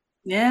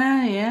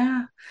 Yeah,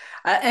 yeah.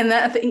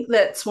 I think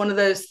that's one of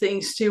those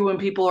things too when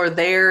people are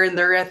there and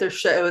they're at their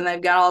show and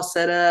they've got all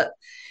set up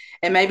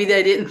and maybe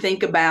they didn't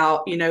think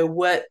about,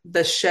 what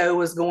the show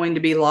was going to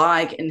be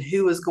like and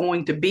who was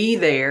going to be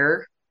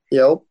there.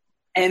 Yep.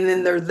 And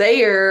then they're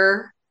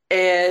there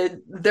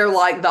and they're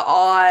like the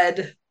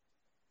odd,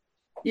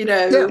 you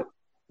Yeah. know,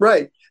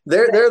 Right.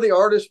 They're the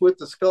artists with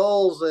the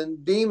skulls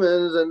and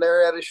demons, and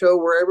they're at a show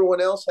where everyone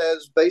else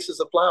has vases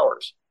of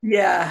flowers.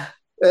 yeah,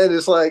 And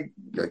it's like,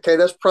 okay,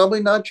 that's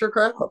probably not your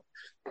crowd,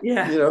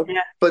 yeah, you know.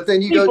 yeah. But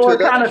then you go People to are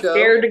kind another of show.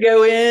 scared to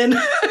go in.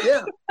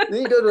 Yeah.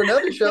 Then you go to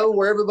another show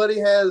where everybody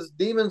has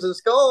demons and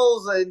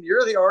skulls, and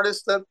you're the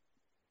artist that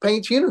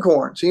paints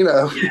unicorns. You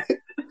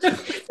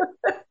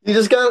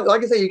just got,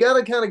 like I say, you got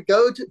to kind of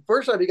go to,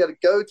 first off, you got to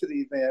go to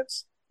the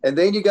events, and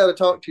then you got to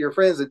talk to your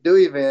friends that do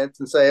events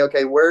and say,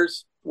 okay, where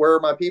are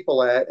my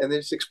people at? And then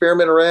just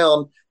experiment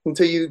around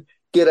until you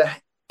get a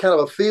kind of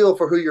a feel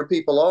for who your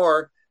people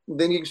are.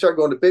 Then you can start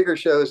going to bigger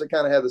shows that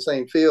kind of have the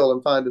same feel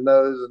and finding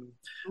those.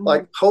 And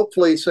like,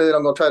 hopefully soon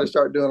I'm going to try to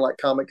start doing like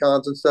Comic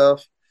Cons and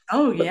stuff.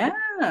 Oh, But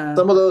yeah.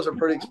 some of those are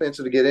pretty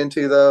expensive to get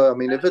into, though. I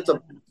mean, if it's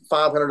a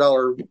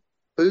 $500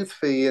 booth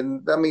fee,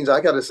 and that means I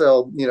got to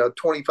sell,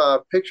 25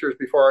 pictures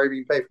before I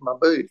even pay for my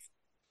booth.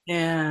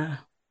 Yeah.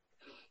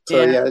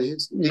 So Yeah. yeah,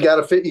 you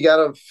got to you got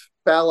to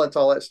balance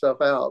all that stuff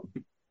out.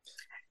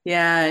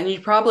 Yeah. And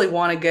you probably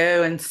want to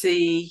go and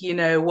see,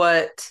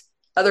 what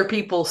other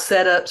people's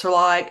setups are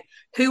like,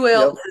 who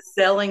else Yep. is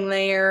selling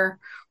there?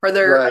 Are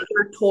there Right.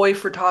 other toy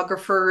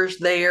photographers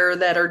there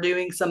that are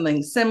doing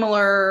something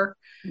similar?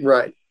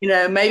 Right.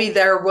 Maybe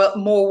they're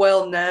more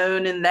well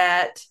known in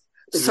that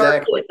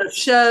Exactly. circuit of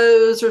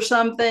shows or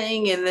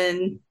something. And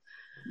then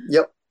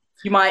Yep.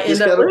 you might end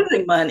Just up got to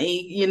losing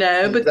money,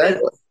 because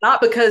exactly.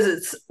 not because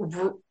it's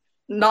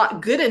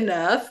not good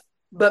enough,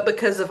 but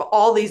because of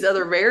all these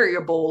other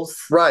variables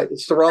Right.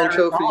 It's the wrong that are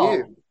show for you.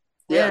 involved.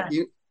 Yeah.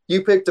 Yeah.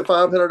 You picked a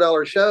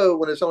 $500 show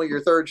when it's only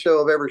your third show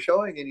of ever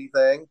showing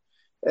anything.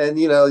 And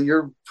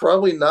you're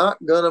probably not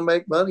going to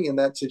make money in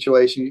that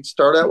situation. You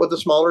start out with the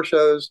smaller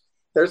shows.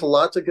 There's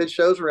lots of good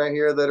shows around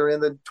here that are in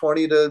the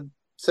 $20 to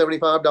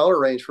 $75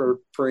 range for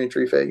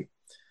entry fee.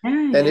 Yeah.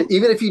 And Yeah.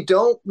 even if you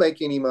don't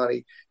make any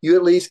money, you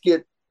at least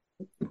get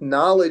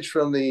knowledge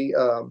from the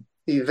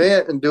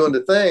event and doing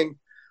the thing,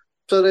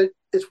 so that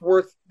it's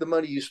worth the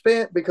money you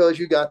spent because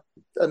you got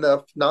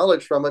enough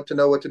knowledge from it to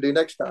know what to do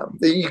next time.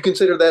 You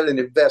consider that an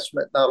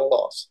investment, not a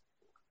loss.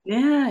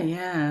 Yeah,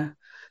 yeah.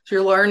 So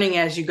you're learning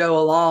as you go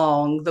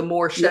along. The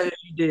more Yep. shows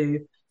you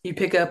do, you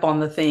pick up on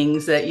the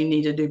things that you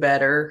need to do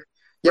better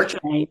or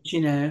Yep. change.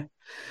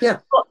 Yeah.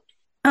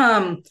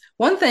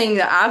 One thing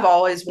that I've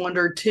always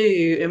wondered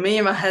too, and me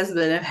and my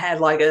husband have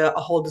had like a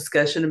whole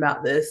discussion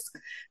about this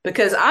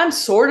because I'm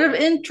sort of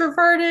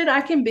introverted.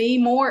 I can be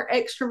more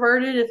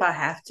extroverted if I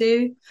have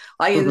to.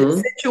 Like in this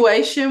Mm-hmm.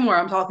 situation where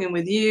I'm talking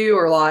with you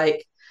or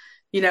like,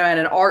 at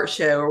an art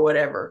show or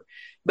whatever.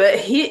 But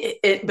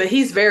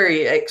he's very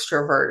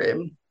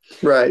extroverted.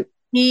 Right.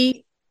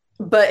 He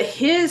but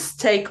his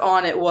take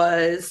on it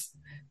was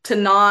to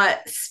not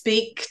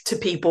speak to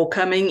people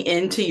coming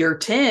into your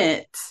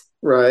tent,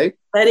 Right.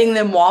 letting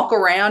them walk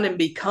around and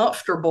be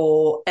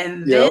comfortable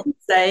and then Yep.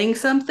 saying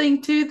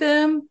something to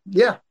them.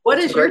 Yeah. What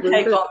That's a is your great way to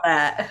take do it. on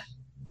that?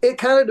 It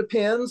kind of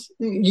depends.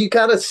 You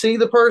kind of see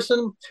the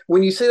person.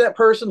 When you see that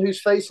person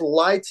whose face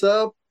lights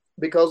up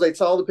because they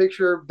saw the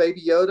picture of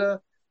Baby Yoda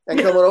and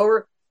coming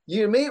over,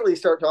 you immediately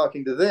start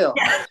talking to them.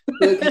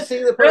 But if you see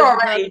the They're person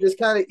already, just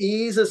kind of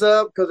eases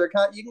up because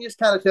you can just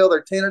kind of tell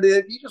they're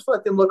tentative. You just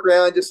let them look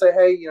around and just say,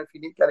 hey, if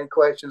you got any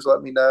questions,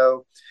 let me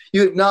know.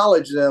 You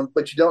acknowledge them,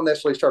 but you don't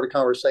necessarily start a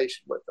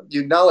conversation with them.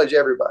 You acknowledge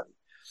everybody,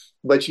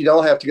 but you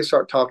don't have to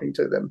start talking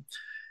to them.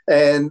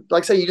 And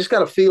like I say, you just got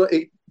to feel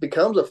it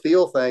becomes a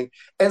feel thing.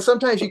 And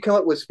sometimes you come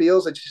up with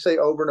feels that you say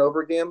over and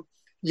over again.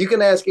 You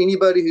can ask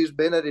anybody who's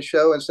been at a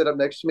show and sit up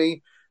next to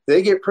me.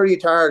 They get pretty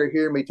tired of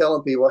hearing me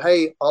telling people,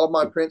 hey, all of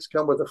my prints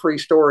come with a free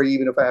story,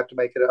 even if I have to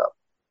make it up.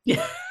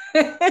 yeah.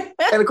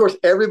 And of course,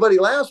 everybody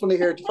laughs when they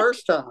hear it the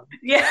first time.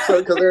 Yeah. So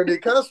because they're a new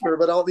customer,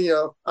 but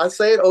I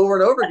say it over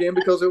and over again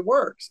because it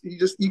works.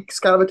 It's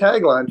kind of a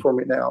tagline for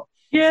me now.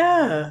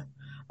 Yeah. And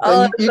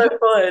Oh, that's so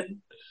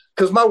fun.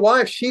 because my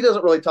wife, she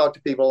doesn't really talk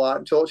to people a lot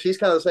until she's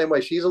kind of the same way.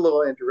 She's a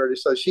little introverted,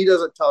 so she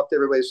doesn't talk to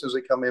everybody as soon as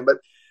they come in. But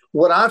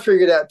what I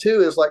figured out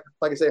too is like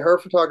I say, her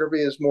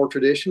photography is more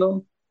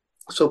traditional.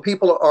 So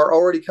people are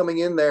already coming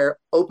in there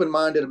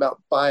open-minded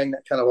about buying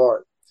that kind of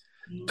art.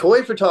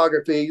 Toy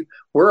photography,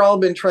 we're all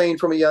been trained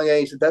from a young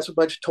age that that's a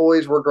bunch of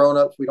toys. We're grown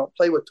ups. We don't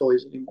play with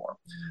toys anymore.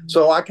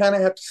 So I kind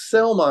of have to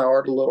sell my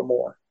art a little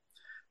more.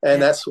 And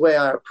Yeah. that's the way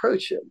I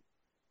approach it.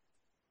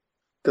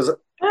 Because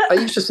I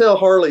used to sell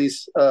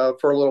Harleys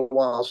for a little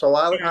while. So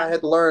I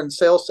had to learn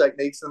sales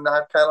techniques and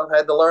I kind of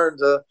had to learn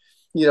to,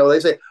 they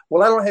say,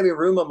 well, I don't have any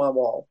room on my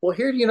wall. Well,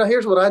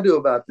 here's what I do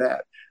about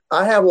that.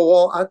 I have a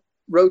wall. I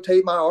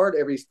rotate my art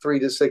every 3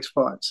 to 6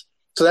 months.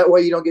 So that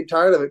way you don't get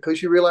tired of it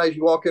because you realize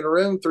you walk in a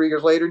room 3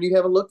 years later and you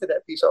haven't looked at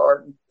that piece of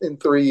art in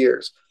 3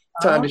 years.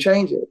 Time to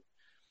change it.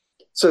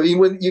 So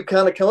you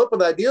kind of come up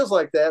with ideas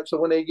like that. So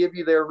when they give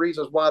you their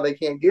reasons why they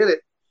can't get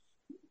it,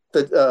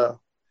 that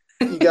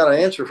you got an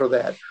answer for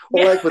that.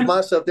 Or like with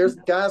my stuff, there's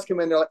guys come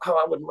in, they're like,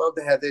 oh, I would love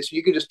to have this.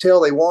 You can just tell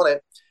they want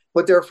it,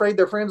 but they're afraid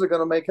their friends are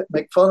going to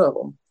make fun of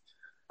them.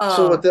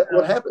 So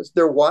what happens?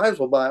 Their wives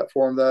will buy it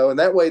for them though, and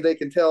that way they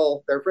can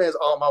tell their friends,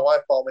 "Oh, my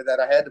wife bought me that.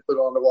 I had to put it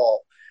on the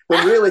wall."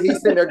 When really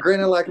he's sitting there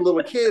grinning like a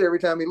little kid every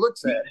time he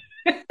looks at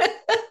it.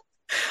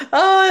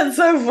 Oh, it's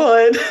so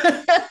fun.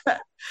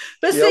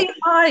 But Yep.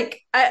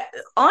 see,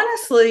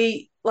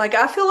 honestly,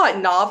 I feel like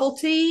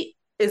novelty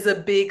is a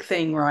big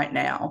thing right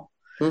now.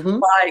 Mm-hmm.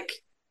 Like,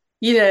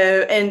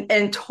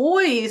 and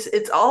toys,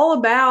 it's all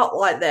about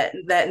like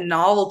that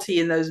novelty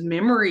and those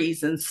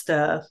memories and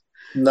stuff.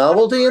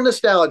 Novelty and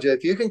nostalgia.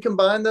 If you can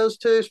combine those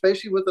two,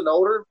 especially with an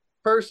older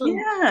person,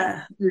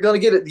 Yeah. you're going to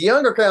get it. The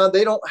younger crowd,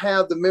 they don't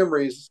have the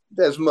memories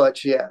as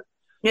much yet.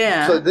 So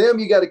Yeah. them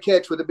you got to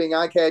catch with it being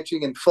eye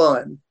catching and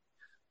fun.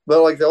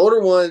 But like the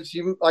older ones,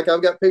 I've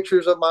got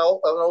pictures of of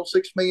an old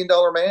 $6 million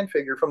man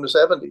figure from the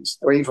 '70s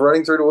where he's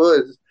running through the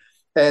woods,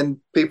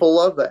 and people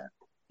love that.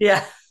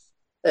 Yeah.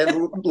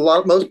 And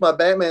most of my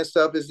Batman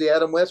stuff is the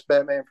Adam West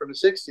Batman from the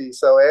 '60s,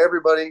 so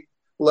everybody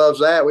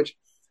loves that. Which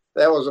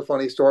that was a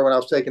funny story when I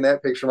was taking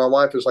that picture. My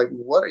wife was like,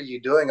 "What are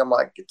you doing?" I'm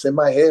like, "It's in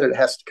my head. It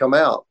has to come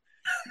out."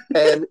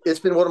 And it's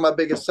been one of my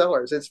biggest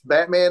sellers. It's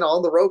Batman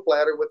on the rope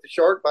ladder with the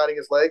shark biting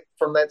his leg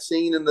from that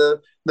scene in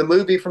the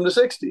movie from the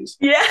 '60s.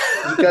 Yeah.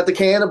 He's got the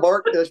can of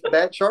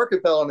bat shark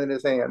repellent in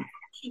his hand.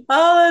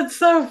 Oh, that's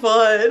so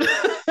fun.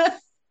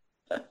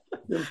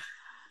 Yeah.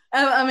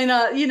 I mean,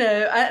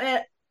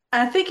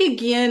 I think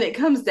again, it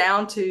comes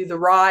down to the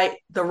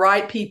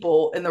right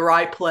people in the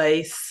right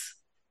place,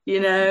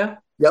 Yep.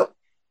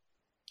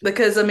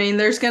 because I mean,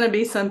 there's going to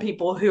be some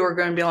people who are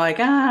going to be like,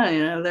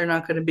 they're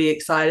not going to be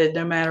excited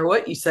no matter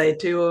what you say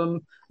to them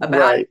about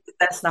Right. it.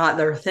 That's not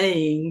their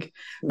thing.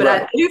 But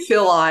Right. I do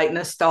feel like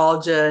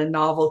nostalgia and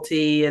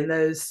novelty and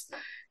those,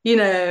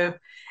 and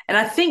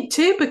I think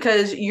too,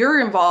 because you're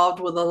involved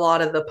with a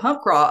lot of the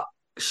punk rock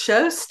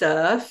show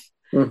stuff,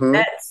 Mm-hmm.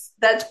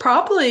 that's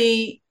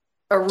probably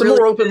a It's a really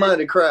more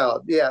open-minded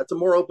crowd. Yeah, it's a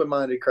more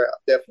open-minded crowd,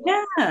 definitely.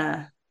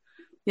 yeah.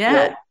 Yeah.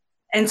 Yep.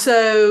 And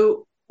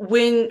so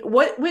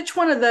which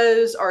one of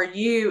those are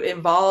you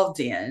involved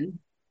in?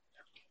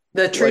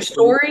 The true Like,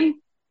 what do you, story?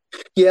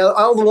 yeah,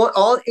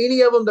 all any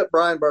of them that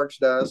Brian Burks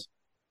does.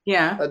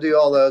 Yeah. I do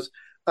all those.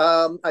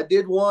 I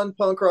did one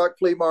punk rock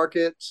flea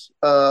markets.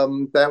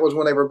 That was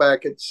when they were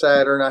back at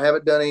Saturn. I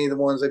haven't done any of the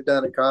ones they've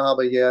done at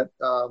Cahaba yet.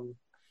 Oh,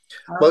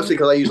 Mostly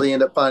because I usually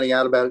end up finding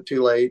out about it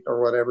too late or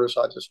whatever.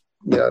 So I just,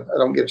 I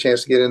don't get a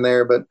chance to get in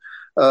there. But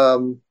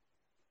um,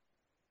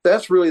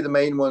 that's really the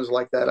main ones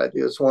like that I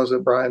do. It's the ones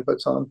that Brian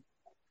puts on.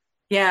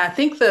 yeah. I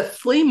think the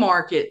flea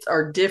markets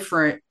are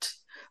different.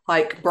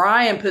 Like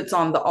Brian puts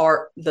on the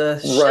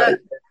shows Right. and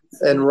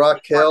And the flea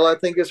Raquel, I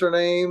market. think is her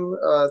name.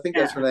 I think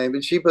that's her Yeah. name,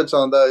 but she puts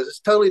on those. It's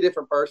a totally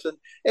different person,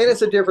 and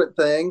it's a different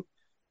thing,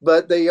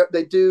 but they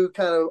do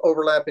kind of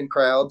overlap in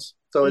crowds.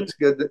 So Mm. it's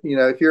good that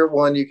if you're at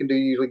one, you can do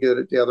usually good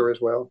at the other as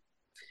well.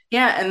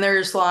 Yeah, and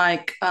there's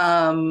like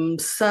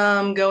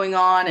some going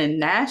on in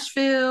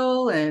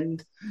Nashville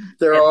and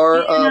There are.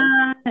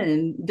 Atlanta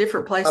and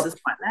different I places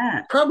like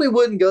that. probably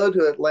wouldn't go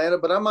to Atlanta,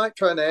 but I might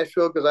try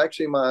Nashville because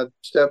actually my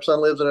stepson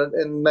lives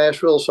in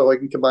Nashville, so I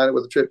can combine it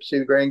with a trip to see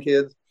the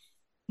grandkids.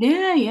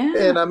 Yeah, yeah.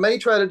 And I may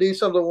try to do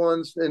some of the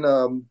ones in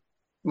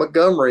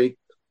Montgomery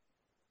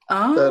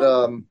that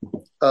Oh,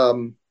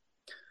 um,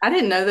 I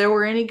didn't know there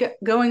were any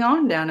going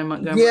on down in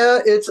Montgomery. yeah,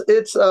 it's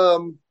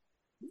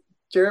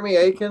Jeremy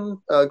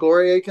Aiken,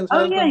 Gloria Aiken's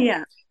Oh, yeah, husband.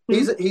 yeah.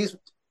 Hmm? He's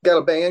got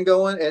a band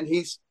going, and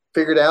he's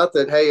figured out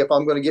that hey, if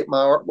I'm going to get my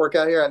artwork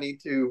out here, I need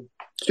to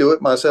do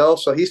it myself.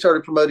 So he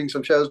started promoting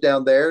some shows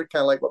down there,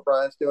 kind of like what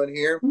Brian's doing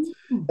here.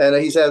 Hmm. And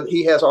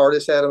he has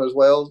artists at him as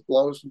well,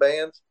 along with some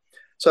bands.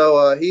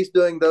 So he's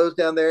doing those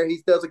down there.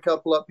 He does a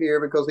couple up here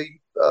because he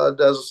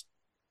does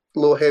a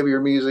little heavier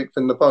music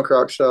than the punk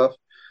rock stuff,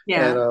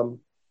 and Yeah.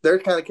 they're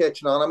kind of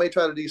catching on. I may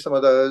try to do some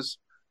of those.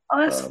 Oh,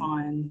 that's Um,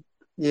 fun.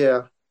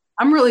 yeah.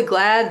 I'm really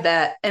glad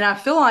that, and I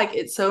feel like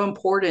it's so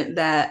important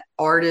that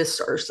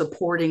artists are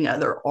supporting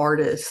other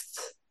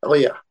artists Oh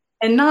yeah.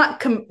 and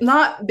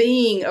not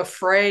being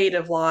afraid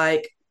of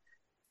like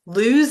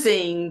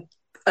losing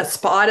a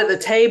spot at the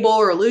table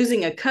or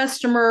losing a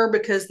customer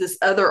because this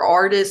other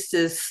artist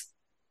is,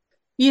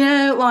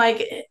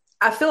 like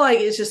I feel like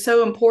it's just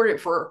so important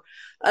for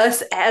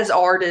us as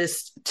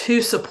artists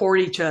to support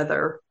each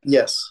other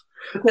Yes.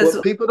 because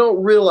What people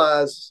don't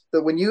realize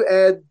that when you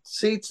add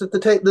seats at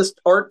this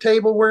art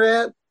table we're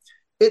at,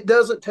 it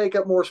doesn't take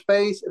up more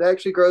space. It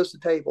actually grows the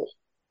table.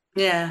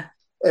 yeah,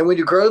 And when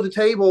you grow the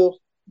table,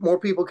 more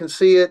people can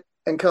see it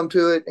and come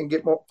to it and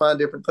find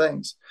different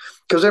things.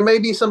 Because there may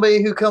be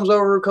somebody who comes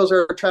over because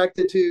they're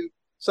attracted to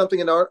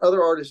something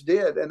other artists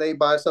did, and they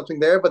buy something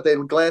there, but they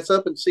would glance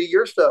up and see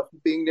your stuff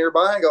being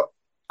nearby and go,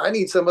 "I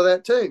need some of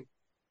that too."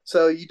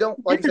 So you don't,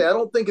 like I say, I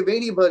don't think of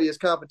anybody as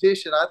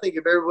competition. I think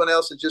of everyone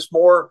else as just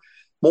more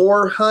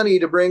honey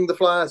to bring the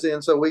flies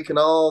in, so we can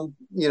all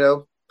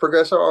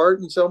progress our art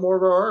and sell more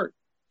of our art.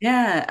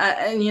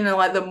 yeah, and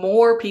like the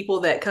more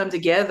people that come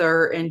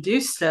together and do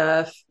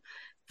stuff,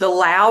 the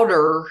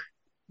louder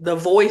the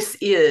voice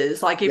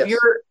is. Like if Yes.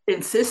 you're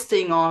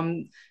insisting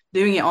on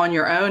doing it on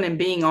your own and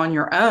being on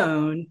your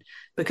own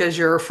because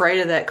you're afraid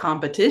of that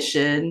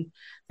competition,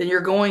 then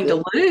you're going Yep.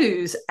 to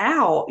lose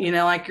out.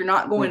 Like you're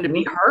not going to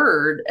be Mm-hmm.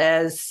 heard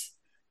as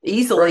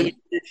easily Right.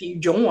 if you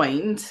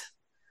joined.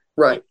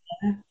 Right.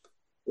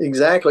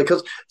 Exactly.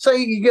 Because say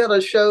you get a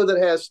show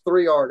that has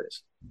three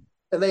artists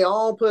and they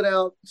all put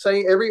out,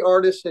 say every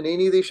artist in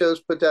any of these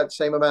shows put out the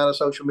same amount of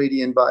social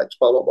media invites,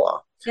 blah, blah, blah.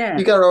 You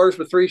Yeah. got an artist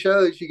with three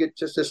shows, you get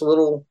just this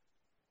little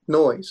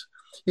noise.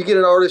 You get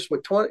an artist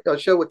with a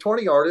show with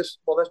 20 artists,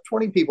 well, that's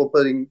 20 people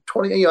putting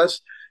 20,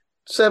 that's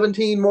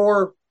 17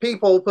 more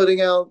people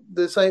putting out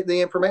the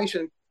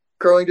information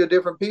growing to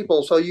different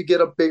people. So you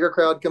get a bigger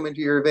crowd coming to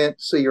your event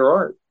to see your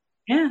art.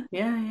 Yeah.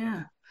 Yeah.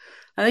 Yeah.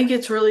 I think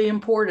it's really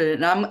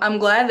important. And I'm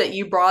glad that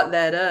you brought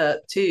that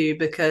up too,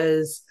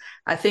 because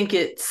I think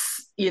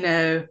it's, and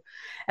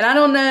I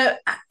don't know,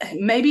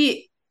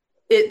 maybe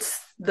it's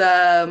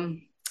the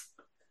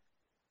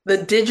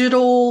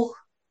digital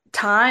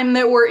time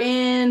that we're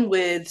in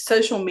with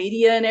social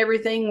media and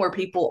everything where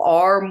people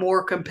are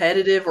more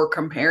competitive or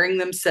comparing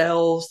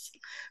themselves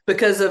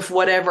because of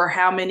whatever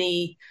how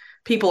many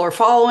people are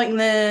following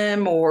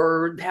them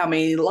or how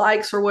many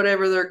likes or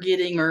whatever they're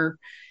getting or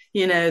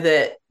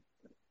that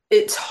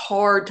it's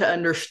hard to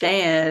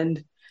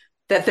understand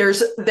that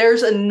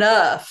there's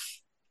enough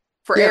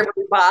for Yeah.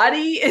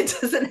 everybody. It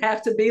doesn't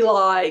have to be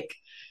like,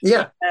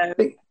 Yeah. uh,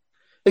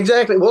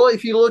 Exactly. Well,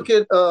 if you look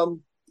at,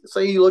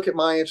 say, you look at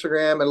my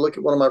Instagram and look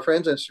at one of my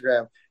friends'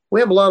 Instagram, we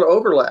have a lot of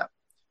overlap,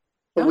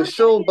 but we oh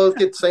still both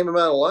get the same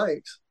amount of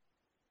likes,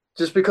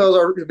 just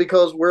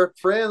because we're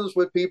friends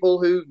with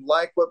people who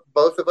like what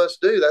both of us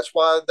do. That's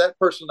why that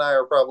person and I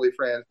are probably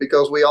friends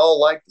because we all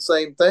like the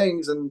same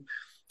things, and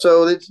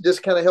so it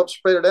just kind of helps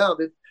spread it out.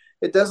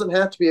 It doesn't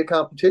have to be a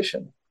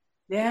competition.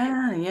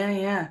 yeah, yeah,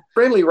 yeah,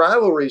 Friendly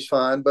rivalry is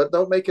fine, but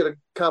don't make it a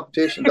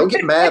competition. Don't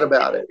get mad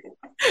about it.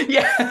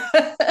 yeah.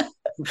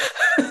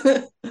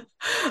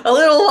 A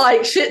little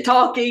like shit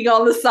talking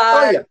on the Oh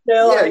side. yeah, You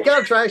know, yeah. You like got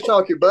to trash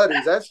talk your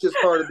buddies. That's just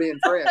part of being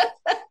friends.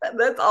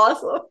 that's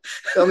awesome.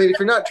 I mean, if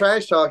you're not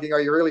trash talking,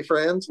 are you really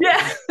friends?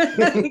 Yeah,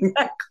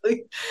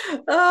 exactly.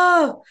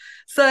 Oh,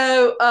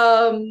 so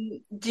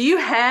do you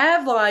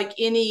have like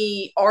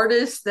any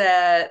artists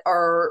that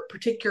are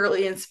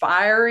particularly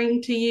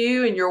inspiring to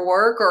you in your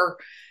work, or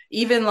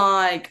even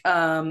like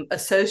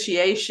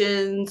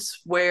associations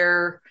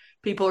where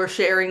people are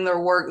sharing their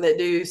work that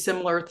do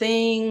similar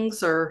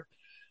things, or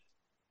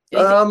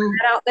anything Um, like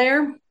that out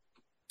there?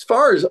 as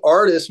far as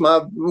artists, my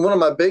one of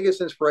my biggest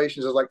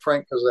inspirations is like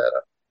Frank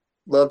Frazetta.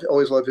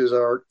 Always loved his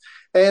art.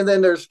 And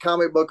then there's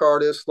comic book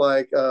artists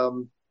like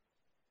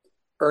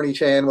Ernie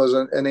Chan was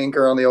an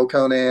inker on the old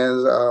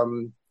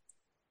Conan's.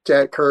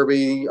 Jack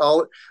Kirby,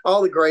 all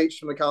the greats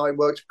from the comic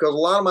books, because a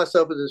lot of my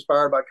stuff is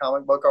inspired by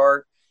comic book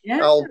art. Yeah.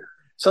 I'll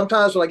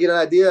sometimes when I get an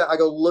idea, I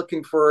go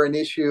looking for an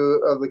issue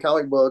of the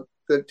comic book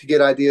to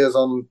get ideas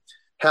on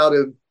how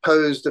to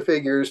pose the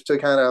figures to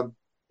kind of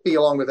be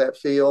along with that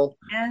feel.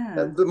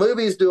 Yeah. The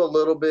movies do a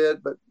little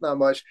bit, but not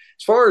much.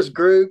 As far as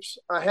groups,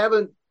 I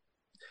haven't.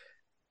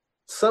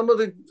 Some of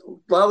the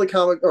a lot of the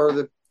comic or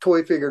the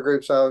toy figure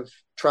groups I've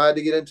tried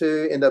to get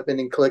into end up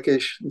ending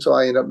cliquish, and so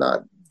I end up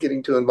not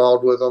getting too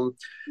involved with them.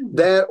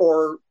 That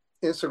or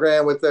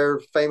Instagram with their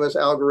famous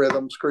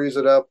algorithm screws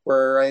it up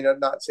where I end up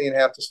not seeing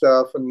half the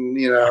stuff, and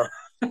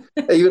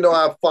even though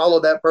I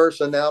followed that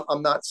person, now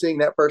I'm not seeing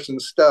that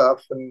person's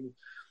stuff, and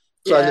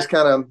so I Yeah. just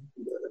kind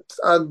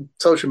of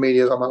social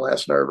media is on my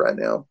last nerve right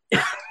now.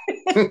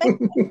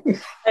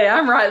 Hey,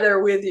 I'm right there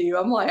with you.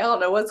 I'm like, I don't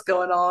know what's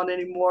going on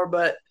anymore,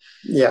 but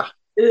Yeah,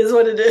 it is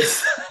what it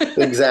is.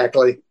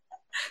 exactly.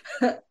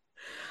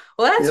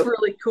 Well, that's Yep.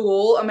 really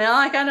cool. I mean,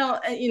 like, I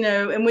don't,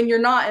 and when you're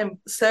not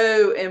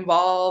so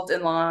involved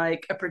in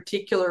like a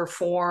particular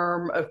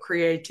form of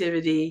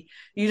creativity,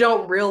 you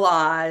don't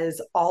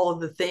realize all of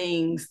the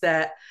things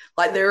that,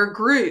 like, there are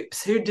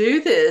groups who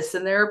do this,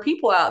 and there are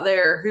people out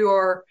there who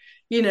are,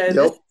 this is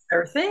Yep.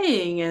 their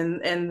thing,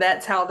 and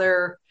that's how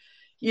they're,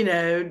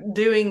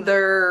 doing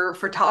their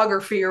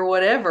photography or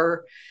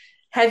whatever.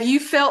 Have you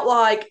felt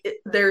like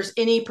there's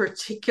any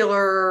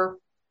particular,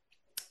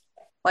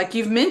 like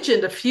you've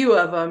mentioned a few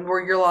of them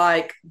where you're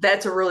like,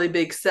 that's a really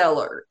big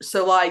seller.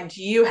 So, like,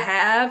 do you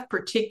have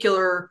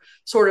particular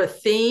sort of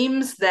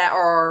themes that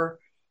are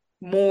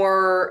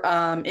more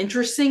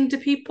interesting to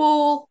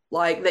people,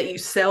 like that you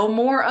sell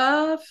more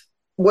of?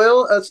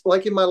 Well, it's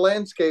like in my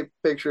landscape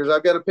pictures,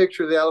 I've got a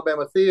picture of the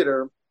Alabama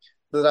Theater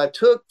that I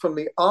took from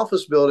the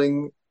office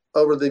building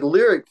over the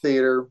Lyric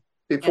Theater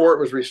Yeah. before it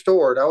was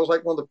restored. I was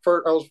like one of the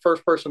first, I was the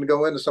first person to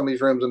go into some of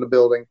these rooms in the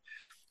building.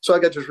 So I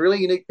got this really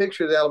unique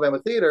picture of the Alabama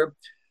Theater,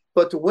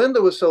 but the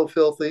window was so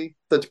filthy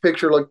that the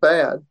picture looked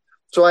bad.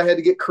 So I had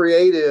to get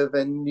creative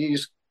and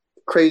use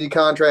crazy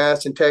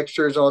contrast and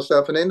textures and all that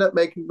stuff, and end up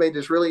made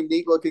this really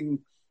neat looking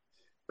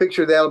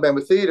picture of the Alabama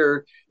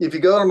Theater. If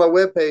you go on my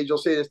webpage, you'll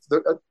see it's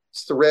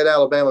the red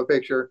Alabama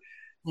picture.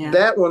 Yeah.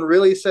 That one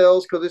really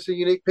sells because it's a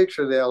unique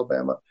picture of the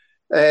Alabama.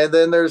 And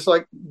then there's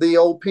like the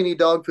old penny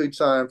dog food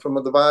sign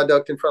from the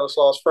viaduct in front of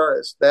Sloss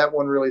Furnace. That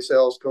one really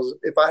sells because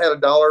if I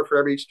had $1 for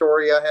every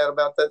story I had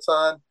about that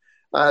sign,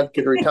 I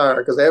could retire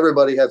because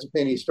everybody has a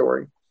penny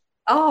story.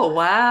 Oh,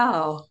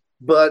 wow.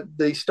 But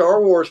the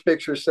Star Wars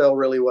pictures sell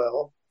really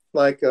well.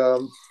 Like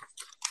the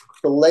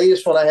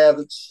latest one I have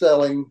that's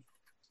selling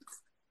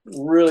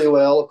really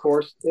well, of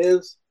course,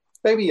 is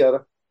Baby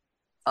Yoda.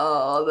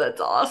 Oh, that's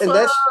And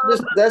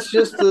awesome. that's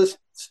just the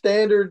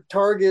standard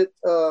Target.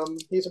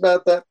 He's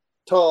about that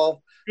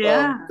tall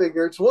Yeah.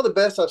 figure. It's one of the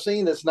best I've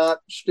seen. That's not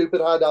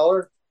stupid high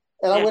dollar.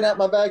 And I Yeah. went out in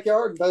my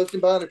backyard and posted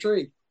him behind a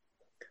tree.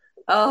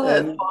 Oh, that's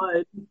And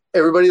fun.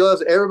 everybody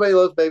loves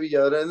Baby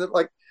Yoda. And then,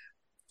 like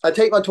I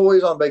take my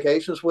toys on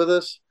vacations with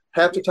us.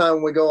 Half the time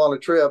when we go on a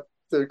trip,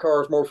 the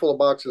car is more full of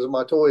boxes of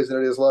my toys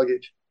than it is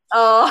luggage.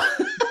 Oh,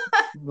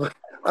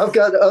 I've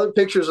got other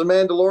pictures of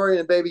Mandalorian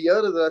and Baby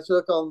Yoda that I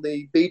took on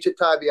the beach at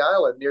Tybee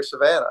Island near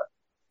Savannah.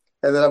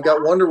 And then I've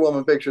got Wonder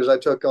Woman pictures I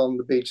took on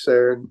the beach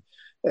there,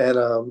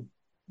 and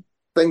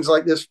things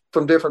like this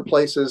from different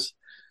places.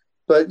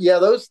 But yeah,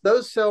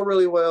 those sell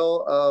really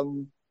well.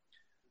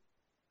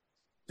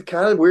 The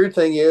kind of weird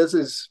thing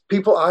is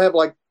people. I have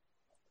like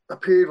a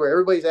period where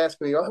everybody's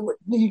asking me, "Oh,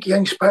 you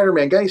got Spider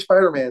Man? Got any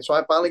Spider Man?" So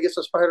I finally get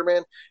some Spider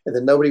Man, and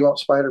then nobody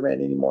wants Spider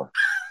Man anymore.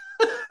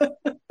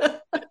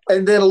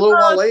 And then a little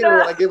while oh later, no.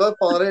 when I give up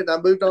on it and I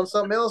moved on to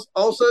something else,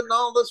 all of a sudden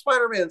all the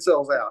Spider Man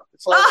sells out.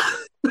 It's like,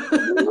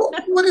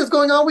 what is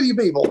going on with you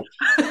people?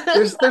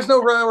 There's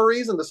no rhyme or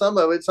reason to some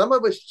of it. Some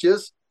of it's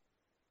just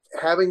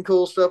having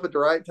cool stuff at the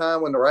right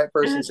time when the right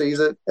person sees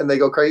it and they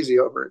go crazy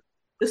over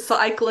it.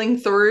 Cycling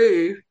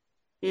through,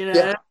 you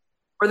Yeah. know,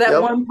 or that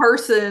Yep. one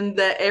person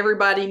that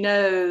everybody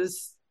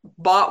knows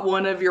bought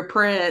one of your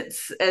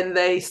prints and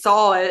they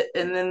saw it,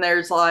 and then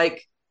there's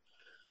like,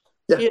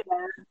 Yeah. you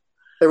know,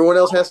 Everyone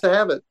else has to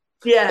have it.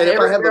 yeah, And if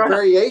I every have a girl.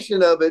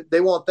 variation of it, they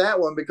want that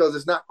one because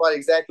it's not quite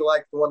exactly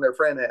like the one their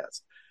friend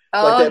has.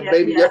 Like Oh that yeah,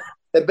 baby yeah.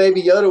 That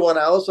Baby Yoda one,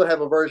 I also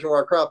have a version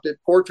where I cropped it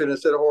portrait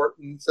instead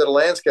of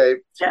landscape.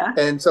 Yeah.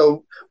 And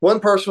so one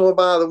person will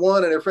buy the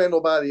one and their friend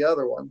will buy the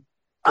other one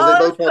because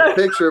they Oh, both want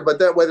the picture, but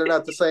that way they're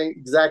not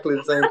exactly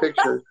the same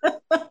picture.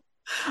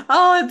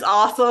 oh, it's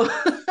awesome.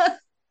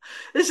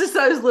 It's just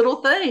those little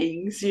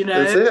things,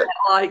 That's it.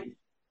 like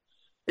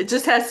it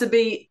just has to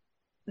be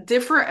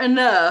different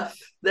enough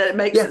that it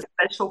makes Yeah, it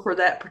special for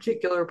that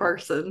particular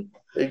person.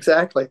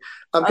 exactly.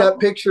 I've got Oh,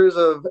 pictures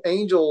of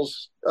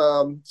angels,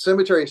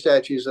 cemetery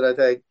statues that I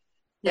take. And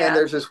yeah.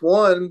 there's this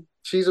one,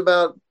 she's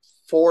about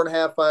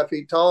 4.5, 5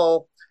 feet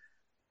tall.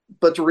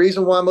 But the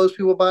reason why most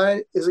people buy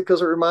it is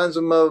because it reminds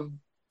them of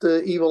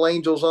the evil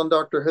angels on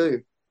Doctor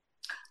Who.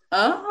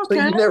 Oh, So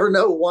okay. you never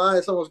know why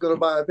someone's going to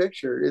buy a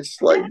picture.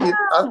 It's like Yeah.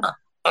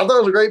 I thought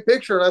it was a great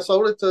picture, and I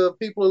sold it to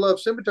people who love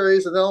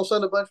cemeteries, and then all of a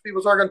sudden a bunch of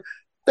people started going,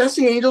 "That's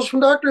the angels from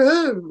Doctor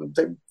Who."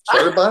 They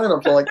started buying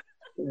them. So like,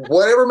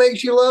 whatever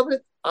makes you love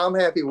it, I'm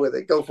happy with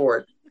it. Go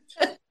for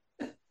it.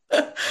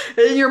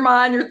 In your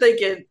mind, you're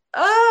thinking,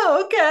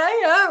 "Oh,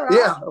 okay, all right.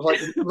 Yeah, I'm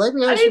like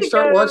maybe I I need should to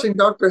start go watching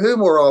Doctor Who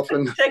more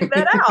often. check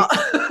that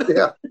out."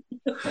 Yeah,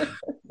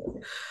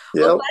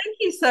 Well, yep, thank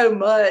you so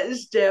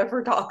much, Jeff,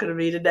 for talking to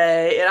me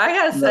today. And I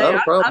gotta say, not a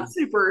I'm problem.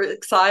 super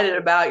excited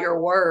about your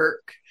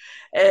work,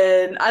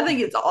 and I think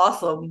it's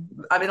awesome.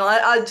 I mean,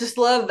 I just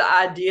love the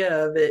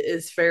idea of it.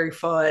 It's very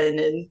fun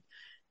and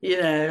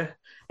you know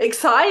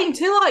exciting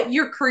too. Like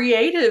you're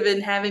creative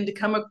in having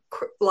to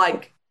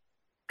like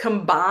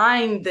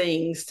combine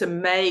things to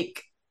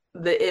make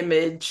the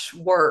image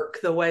work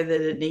the way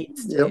that it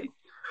needs to. Yep.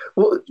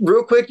 Well,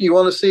 real quick, you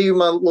want to see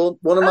one of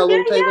my Oh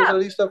little tables yeah, that I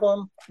do stuff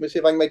on? Let me see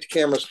if I can make the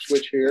camera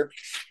switch here.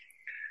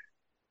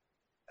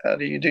 How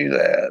do you do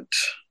that?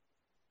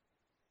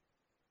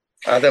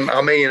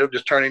 I may end up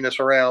just turning this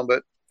around,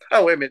 but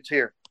oh, wait a minute, it's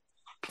here.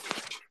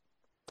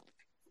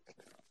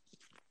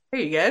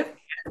 there you go.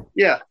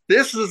 Yeah,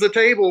 this is the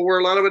table where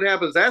a lot of it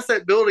happens. That's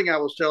that building I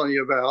was telling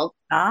you about.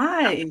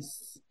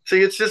 Nice.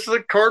 See, it's just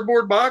a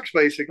cardboard box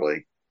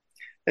basically,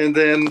 and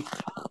then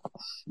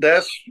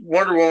that's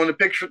Wonder Woman.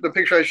 The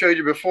picture I showed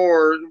you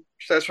before.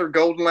 That's her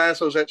golden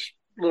lassos. That's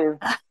little.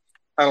 I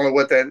don't know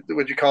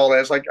what you call that.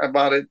 It's like I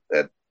bought it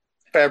at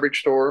fabric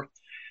store.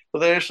 But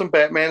there's some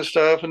Batman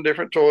stuff and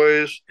different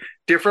toys,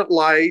 different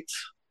lights,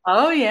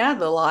 Oh yeah,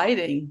 the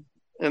lighting.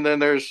 and then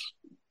there's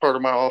part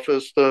of my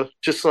office. The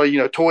just so you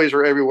know, toys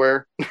are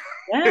everywhere.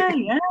 Yeah,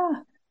 yeah.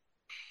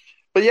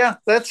 But yeah,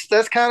 that's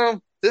kind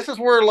of this is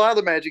where a lot of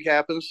the magic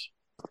happens.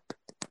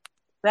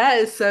 That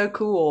is so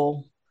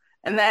cool.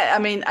 And that,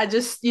 I mean, I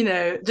just,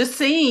 just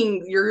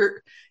seeing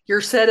your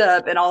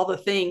setup and all the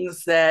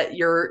things that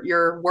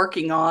you're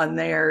working on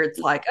there, it's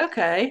like,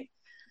 okay,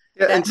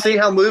 Yeah, that and see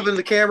how moving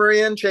the camera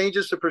in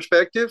changes the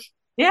perspective.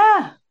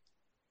 yeah.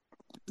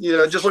 You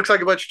know, it just looks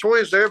like a bunch of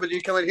toys there, but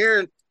you come in here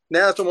and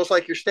now it's almost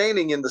like you're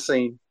standing in the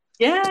scene.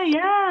 Yeah,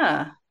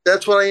 yeah.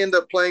 That's what I end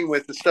up playing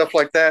with and stuff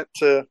like that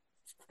to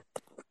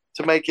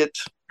make it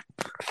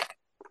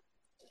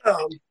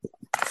um,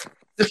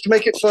 just to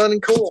make it fun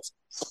and cool.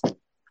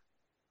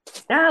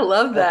 Yeah, I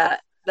love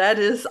that. That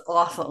is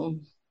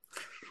awesome.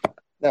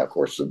 Now, of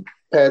course, the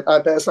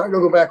iPad's not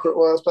going to go back where it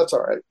was, but that's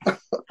all right.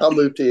 I'll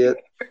move to it.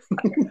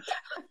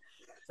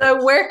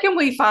 So where can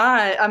we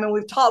find, I mean,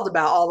 we've talked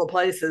about all the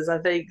places I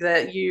think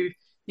that you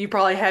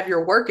probably have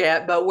your work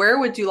at, but where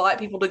would you like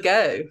people to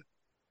go?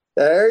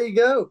 There you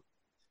go.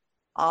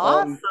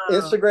 Awesome.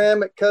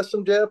 Instagram at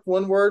Kustom Jeff,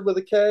 one word with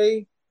a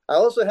K. I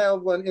also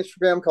have one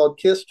Instagram called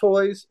Kiss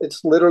Toys.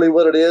 It's literally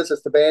what it is.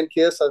 It's the band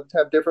Kiss. I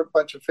have different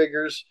bunch of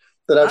figures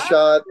that I've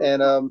shot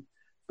and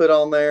put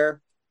on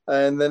there.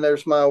 And then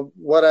there's my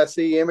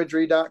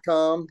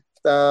whatiseeimagery.com.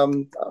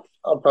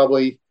 I'll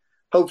probably,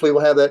 hopefully,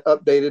 we'll have that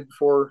updated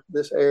before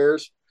this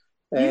airs.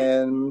 Yeah.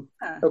 And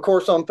of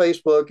course, on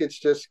Facebook, it's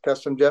just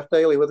Kustom Jeff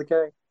Dailey with a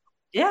K.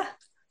 Yeah.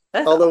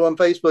 That's Although on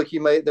Facebook,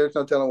 there's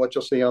no telling what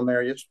you'll see on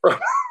there. It's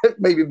probably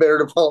maybe better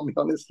to follow me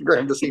on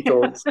Instagram to see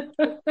toys.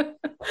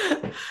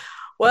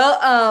 Well,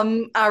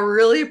 I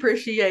really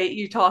appreciate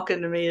you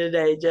talking to me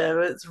today, Jeff.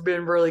 It's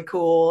been really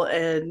cool,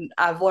 and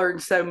I've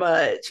learned so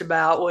much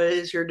about what it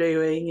is you're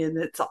doing, and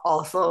it's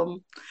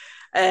awesome.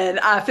 And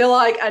I feel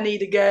like I need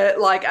to go,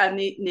 like I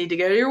need to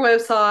go to your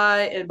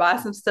website and buy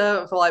some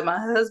stuff. I feel like my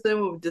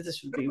husband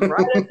this would be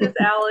right up his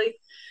alley.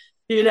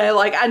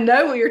 Like I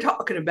know what you're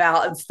talking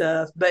about and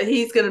stuff, but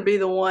he's going to be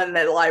the one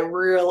that like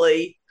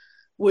really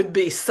would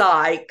be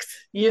psyched,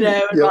 and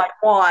Yep. like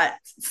want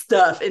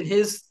stuff in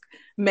his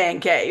man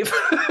cave.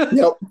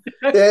 Yep.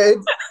 Yeah,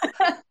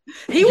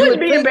 He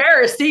wouldn't be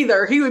embarrassed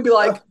either. He would be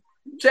like,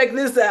 check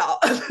this out.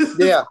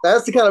 yeah,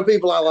 that's the kind of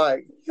people I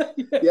like.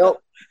 Yep.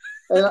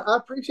 And I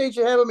appreciate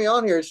you having me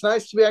on here. It's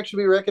nice to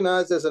actually be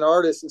recognized as an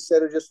artist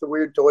instead of just the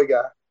weird toy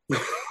guy.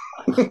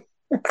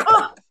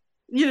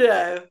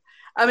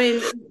 I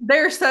mean,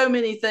 there's so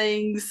many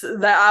things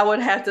that I would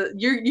have to.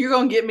 You're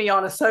gonna get me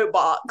on a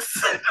soapbox.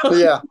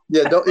 Yeah.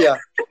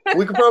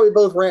 We could probably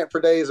both rant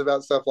for days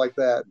about stuff like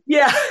that.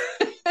 Yeah.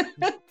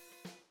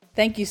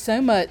 Thank you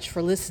so much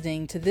for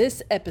listening to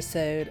this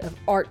episode of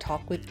Art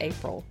Talk with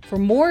April. For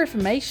more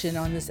information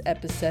on this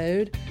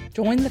episode,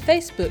 join the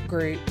Facebook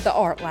group, The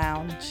Art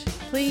Lounge.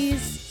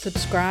 Please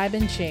subscribe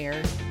and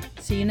share.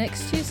 See you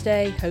next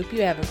Tuesday. Hope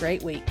you have a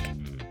great week.